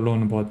talk to you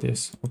alone about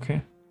this,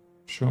 okay?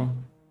 Sure.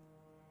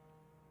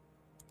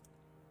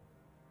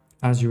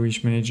 As you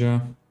wish,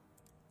 Major.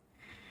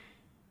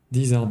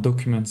 These are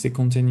documents. They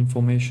contain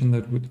information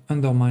that would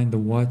undermine the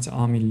White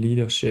Army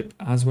leadership,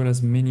 as well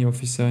as many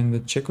officers in the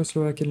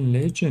Czechoslovakian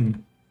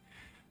Legion.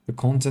 The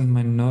content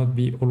might not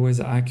be always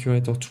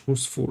accurate or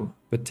truthful,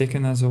 but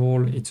taken as a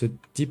whole, it's a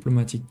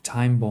diplomatic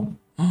time bomb.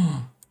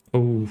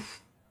 Oh,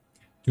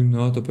 do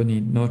not open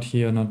it. Not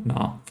here, not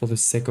now, for the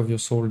sake of your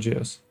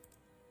soldiers.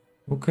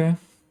 Okay.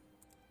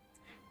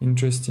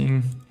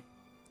 Interesting.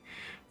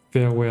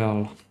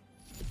 Farewell.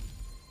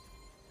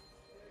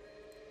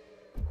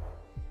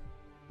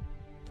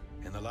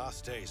 In the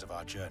last days of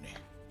our journey,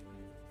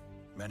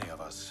 many of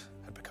us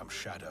had become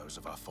shadows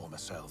of our former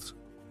selves.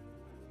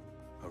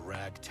 A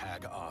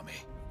ragtag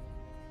army,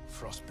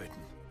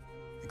 frostbitten,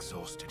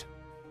 exhausted.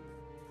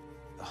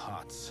 The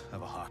hearts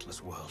of a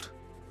heartless world.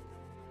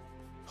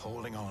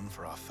 Holding on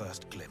for our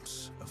first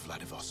glimpse of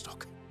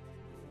Vladivostok.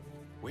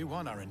 We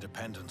won our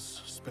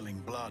independence, spilling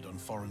blood on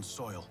foreign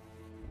soil.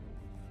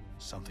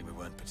 Something we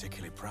weren't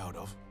particularly proud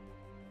of.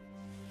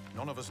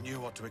 None of us knew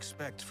what to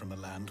expect from the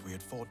land we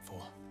had fought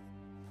for.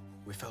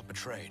 We felt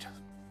betrayed,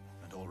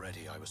 and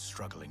already I was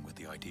struggling with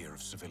the idea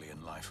of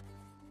civilian life.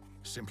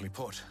 Simply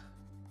put,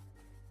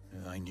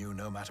 I knew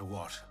no matter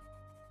what,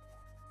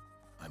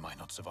 I might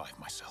not survive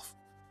myself.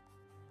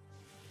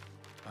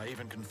 I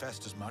even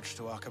confessed as much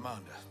to our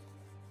commander,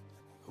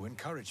 who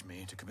encouraged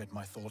me to commit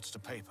my thoughts to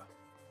paper.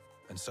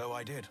 And so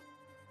I did.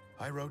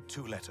 I wrote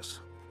 2 letters,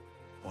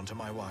 one to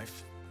my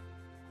wife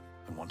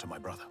and one to my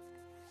brother.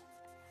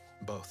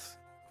 Both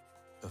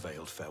a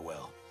veiled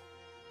farewell.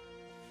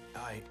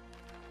 I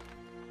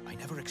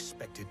never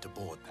expected to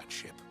board that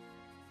ship.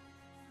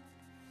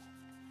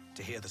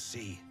 To hear the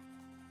sea,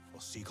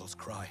 or seagulls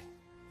cry,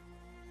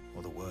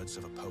 or the words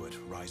of a poet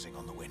rising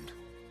on the wind.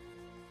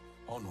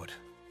 Onward,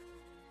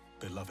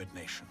 beloved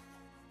nation,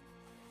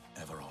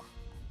 ever on.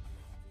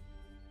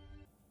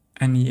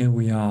 And here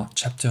we are,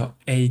 chapter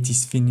 8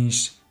 is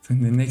finished. So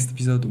in the next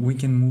episode we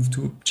can move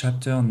to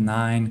chapter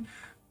 9,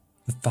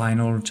 the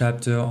final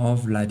chapter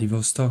of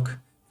Vladivostok.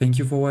 Thank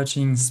you for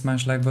watching,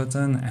 smash like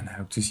button, and I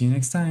hope to see you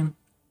next time.